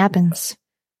something happens,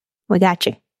 we got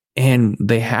you.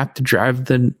 they have to drive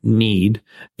the need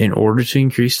in order to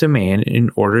increase demand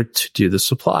in order to do the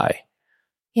supply.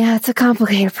 Yeah, it's a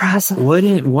complicated process. What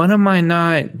am I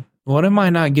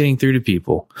not getting through to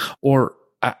people? Or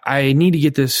I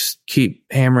need to keep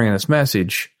hammering this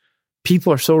message.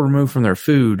 People are so removed from their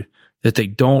food that they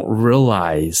don't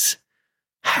realize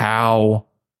how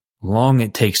long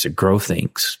it takes to grow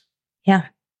things. Yeah.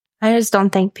 I just don't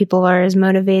think people are as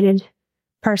motivated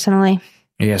personally.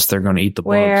 Yes, they're going to eat the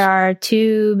bugs. We are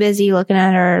too busy looking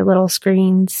at our little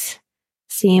screens,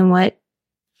 seeing what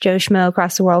Joe Schmo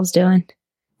across the world's doing.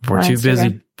 We're too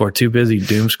busy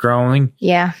doom scrolling.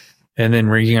 Yeah. And then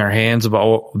wringing our hands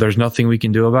about there's nothing we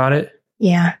can do about it.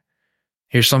 Yeah.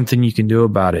 Here's something you can do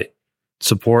about it.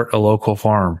 Support a local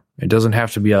farm. It doesn't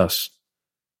have to be us.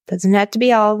 Doesn't have to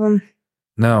be all of them.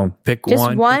 No, pick Just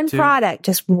one. one pick two. product.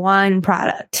 Just one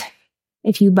product.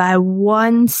 If you buy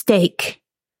one steak.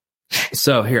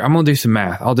 So here, I'm going to do some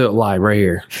math. I'll do it live right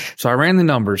here. So I ran the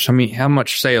numbers. How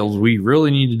much sales we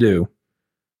really need to do,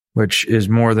 which is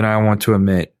more than I want to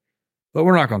admit, but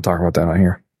we're not going to talk about that on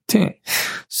here.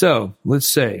 So let's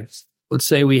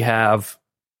say we have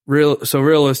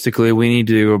realistically, we need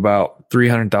to do about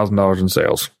 $300,000 in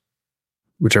sales,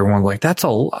 which everyone's like, that's a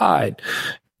lot.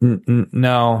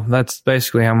 No, that's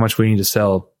basically how much we need to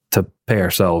sell to pay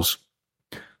ourselves.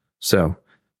 So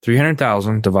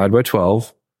 300,000 divided by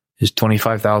 12 is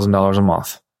 $25,000 a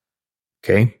month.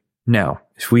 Okay. Now,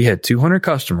 if we had 200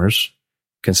 customers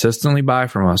consistently buy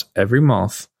from us every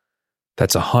month,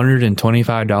 that's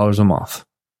 $125 a month.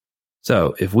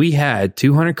 So if we had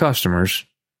 200 customers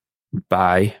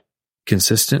buy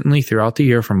consistently throughout the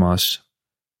year from us,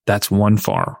 that's one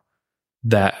farm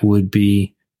that would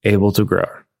be able to grow.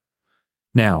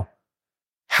 Now,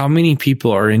 how many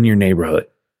people are in your neighborhood?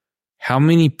 How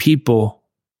many people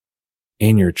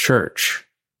in your church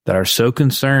that are so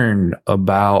concerned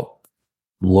about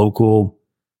local,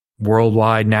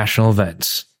 worldwide, national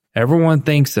events? Everyone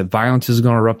thinks that violence is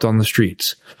going to erupt on the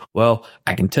streets. Well,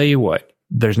 I can tell you what,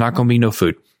 there's not going to be no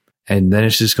food. And then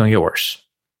it's just going to get worse.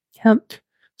 Yep.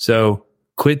 So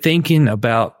quit thinking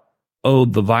about,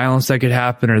 the violence that could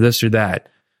happen or this or that.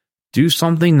 Do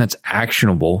something that's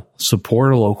actionable.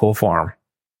 Support a local farm.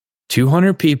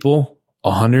 200 people,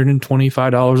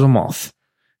 $125 a month.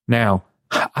 Now,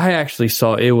 I actually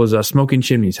saw it was Smoking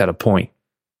Chimneys had a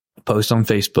post on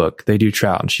Facebook. They do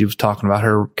trout, and she was talking about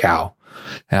her cow,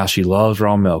 and how she loves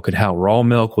raw milk, and how raw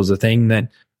milk was the thing that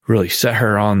really set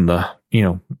her on the,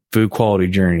 food quality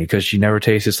journey because she never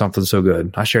tasted something so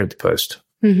good. I shared the post.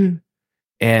 Mm-hmm.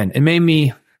 And it made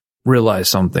me realize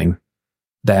something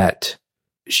that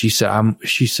she said,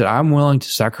 I'm willing to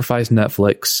sacrifice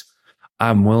Netflix.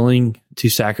 I'm willing to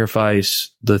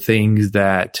sacrifice the things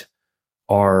that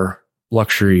are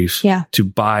luxuries to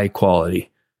buy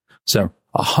quality. So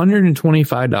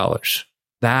 $125.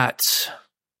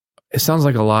 It sounds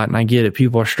like a lot, and I get it.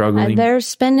 People are struggling. They're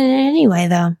spending it anyway,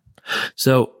 though.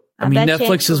 So,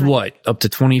 Netflix is what? Up to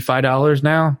 $25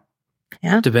 now?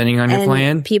 Yeah. Depending on your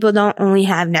plan? People don't only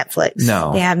have Netflix.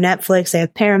 No. They have Netflix, they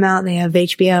have Paramount, they have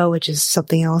HBO, which is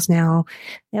something else now.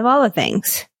 They have all the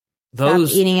things. Stop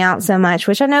eating out so much,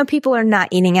 which I know people are not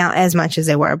eating out as much as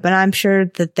they were, but I'm sure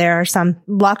that there are some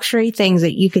luxury things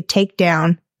that you could take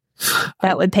down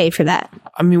that would pay for that.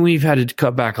 We've had to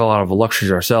cut back a lot of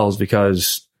luxuries ourselves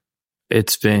because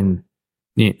it's been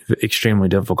extremely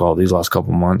difficult these last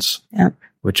couple months. Yep.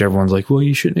 Which everyone's like, well,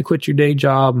 you shouldn't have quit your day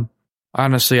job.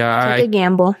 Honestly, It's a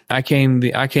gamble. I came to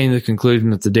the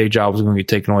conclusion that the day job was going to get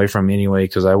taken away from me anyway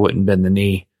because I wouldn't bend the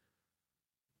knee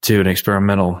to an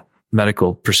experimental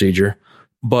medical procedure.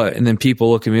 And then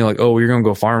people look at me like, oh, you're going to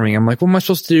go farming. I'm like, what am I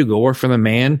supposed to do? Go work for the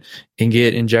man and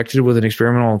get injected with an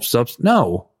experimental substance?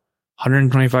 No,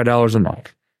 $125 a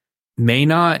month. May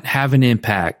not have an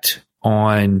impact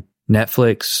on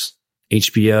Netflix,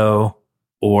 HBO,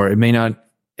 or it may not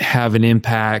have an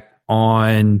impact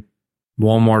on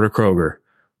Walmart or Kroger,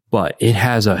 but it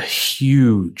has a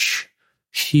huge,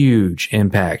 huge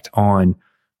impact on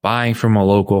buying from a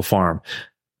local farm.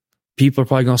 People are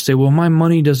probably going to say, well, my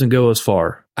money doesn't go as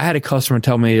far. I had a customer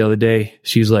tell me the other day,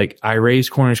 she's like, I raise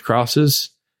Cornish crosses.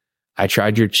 I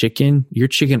tried your chicken. Your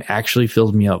chicken actually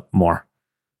fills me up more.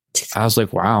 I was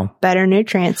like, wow. Better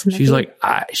nutrients. She's like,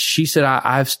 she said,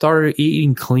 I've started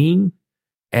eating clean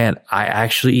and I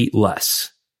actually eat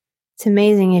less. It's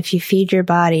amazing if you feed your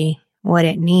body what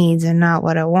it needs and not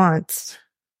what it wants.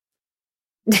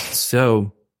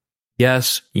 So,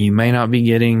 yes, you may not be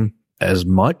getting as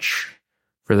much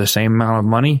for the same amount of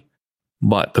money,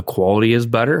 but the quality is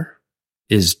better,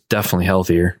 is definitely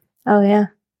healthier. Oh, yeah.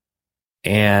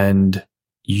 and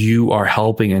you are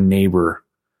helping a neighbor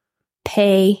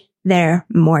Pay their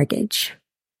mortgage.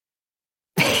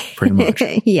 pretty much.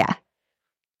 Yeah.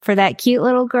 For that cute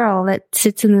little girl that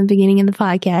sits in the beginning of the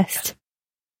podcast.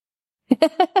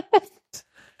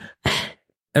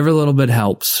 Every little bit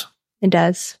helps. It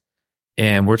does.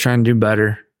 And we're trying to do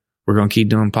better. We're going to keep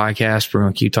doing podcasts. We're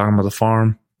going to keep talking about the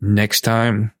farm. Next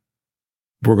time,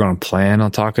 we're going to plan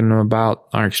on talking about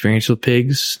our experience with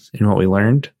pigs and what we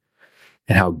learned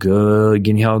and how good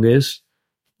guinea hog is.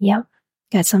 Yep.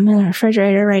 Got some in the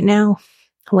refrigerator right now,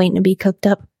 waiting to be cooked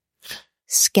up.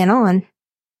 Skin on.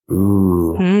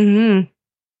 Ooh. Mm-hmm.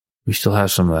 We still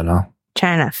have some of that, huh?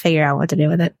 Trying to figure out what to do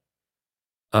with it.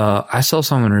 I saw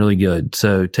something really good.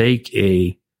 So take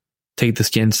the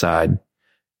skin side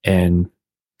and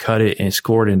cut it and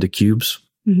score it into cubes,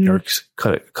 or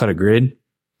cut a grid,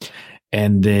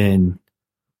 and then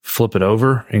flip it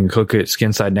over and cook it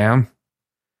skin side down.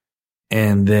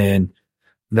 And then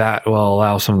that will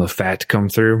allow some of the fat to come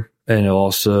through, and it'll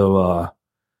also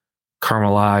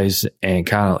caramelize and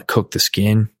kind of cook the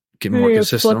skin, get more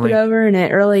consistently. Flip it over and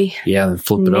it really then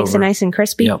flip it over. makes it nice and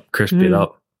crispy. Yep, crispy it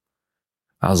up.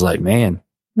 I was like, man.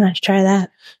 Let's try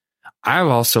that.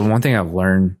 One thing I've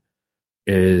learned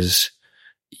is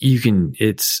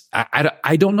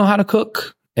I don't know how to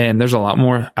cook, and there's a lot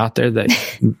more out there that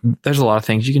there's a lot of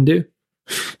things you can do.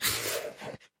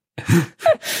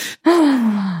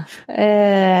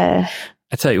 I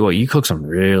tell you what, you cooked some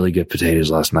really good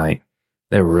potatoes last night.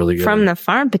 They were really good. From the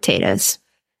farm potatoes.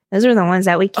 Those are the ones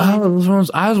that we can. Oh, those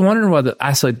ones. I was wondering whether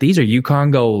I said these are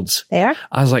Yukon Golds. They are?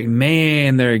 I was like,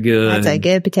 man, they're good. That's a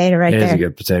good potato right there. It is a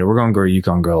good potato. We're going to go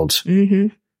Yukon Golds. Mm-hmm.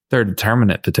 They're a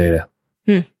determinate potato.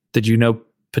 Did you know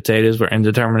potatoes were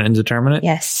indeterminate?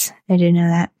 Yes, I do know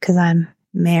that because I'm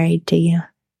married to you.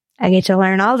 I get to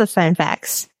learn all the fun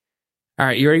facts. All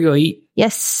right, you ready to go eat?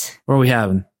 Yes. What are we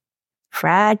having?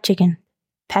 Fried chicken.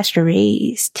 Pasture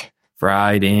raised.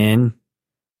 Fried in.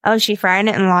 Oh, she fried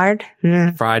it in lard?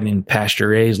 Fried in pasture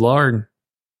raised lard.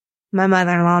 My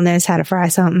mother-in-law knows how to fry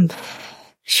something.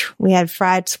 We had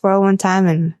fried squirrel one time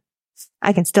and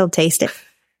I can still taste it.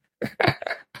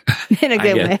 In a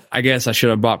good way. I guess I should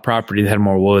have bought property that had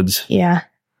more woods. Yeah.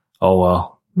 Oh,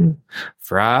 well.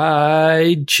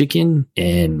 Fried chicken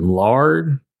in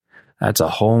lard. That's a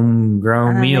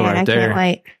homegrown meal right there. Can't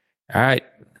wait. All right.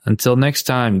 Until next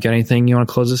time, you got anything you want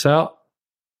to close this out?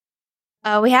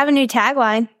 We have a new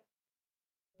tagline,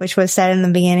 which was said in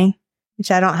the beginning, which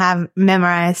I don't have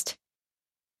memorized.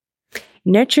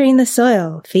 Nurturing the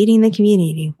soil, feeding the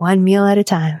community, one meal at a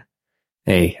time.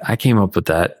 Hey, I came up with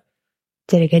that.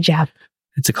 Did a good job.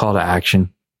 It's a call to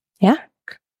action. Yeah.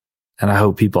 And I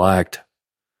hope people act.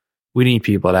 We need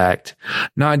people to act,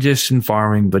 not just in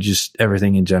farming, but just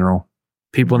everything in general.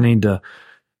 People need to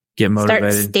get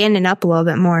motivated. Start standing up a little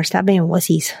bit more. Stop being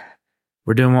wussies.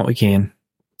 We're doing what we can.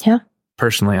 Yeah.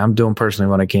 Personally, I'm doing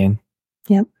what I can.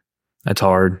 Yep. That's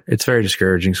hard. It's very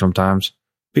discouraging sometimes.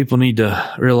 People need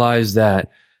to realize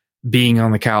that being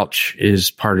on the couch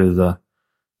is part of the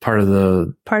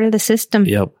system.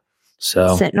 Yep.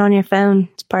 So sitting on your phone,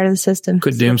 it's part of the system.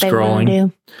 Quit doom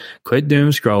scrolling. Quit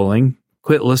doom scrolling.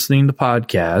 Quit listening to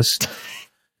podcasts.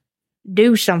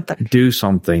 Do something. Do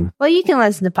something. Well, you can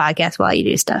listen to podcasts while you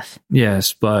do stuff.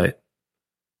 Yes, but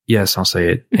yes, I'll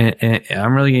say it. And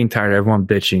I'm really getting tired of everyone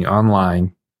bitching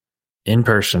online, in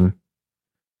person,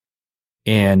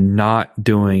 and not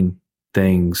doing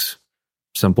things,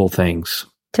 simple things.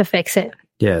 To fix it.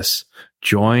 Yes.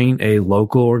 Join a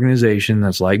local organization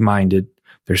that's like-minded.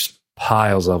 There's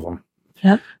piles of them.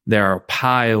 Yep. There are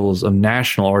piles of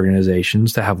national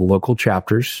organizations that have local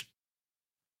chapters.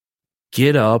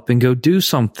 Get up and go do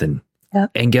something.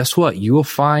 Yep. And guess what? You will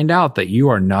find out that you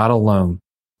are not alone.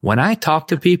 When I talk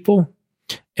to people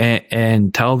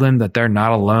and tell them that they're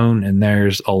not alone and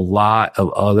there's a lot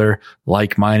of other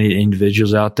like-minded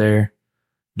individuals out there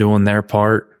doing their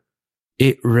part,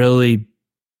 it really,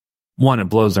 it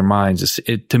blows their minds.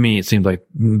 To me, it seems like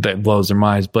that blows their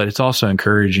minds, but it's also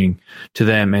encouraging to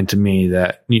them and to me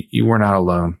that you were not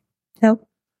alone. Nope.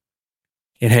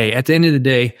 And hey, at the end of the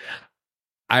day,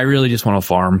 I really just want to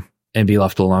farm and be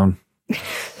left alone.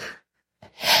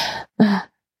 I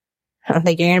don't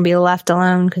think you're going to be left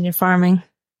alone because you're farming.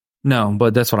 No,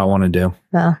 but that's what I want to do.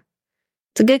 Well,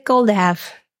 it's a good goal to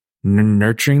have.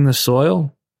 Nurturing the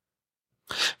soil,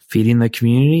 feeding the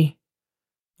community,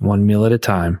 one meal at a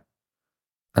time.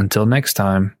 Until next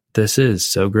time, this is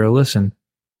So Grow Listen.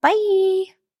 Bye.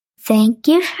 Thank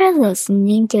you for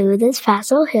listening to this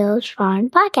Fossil Hills Farm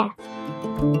podcast.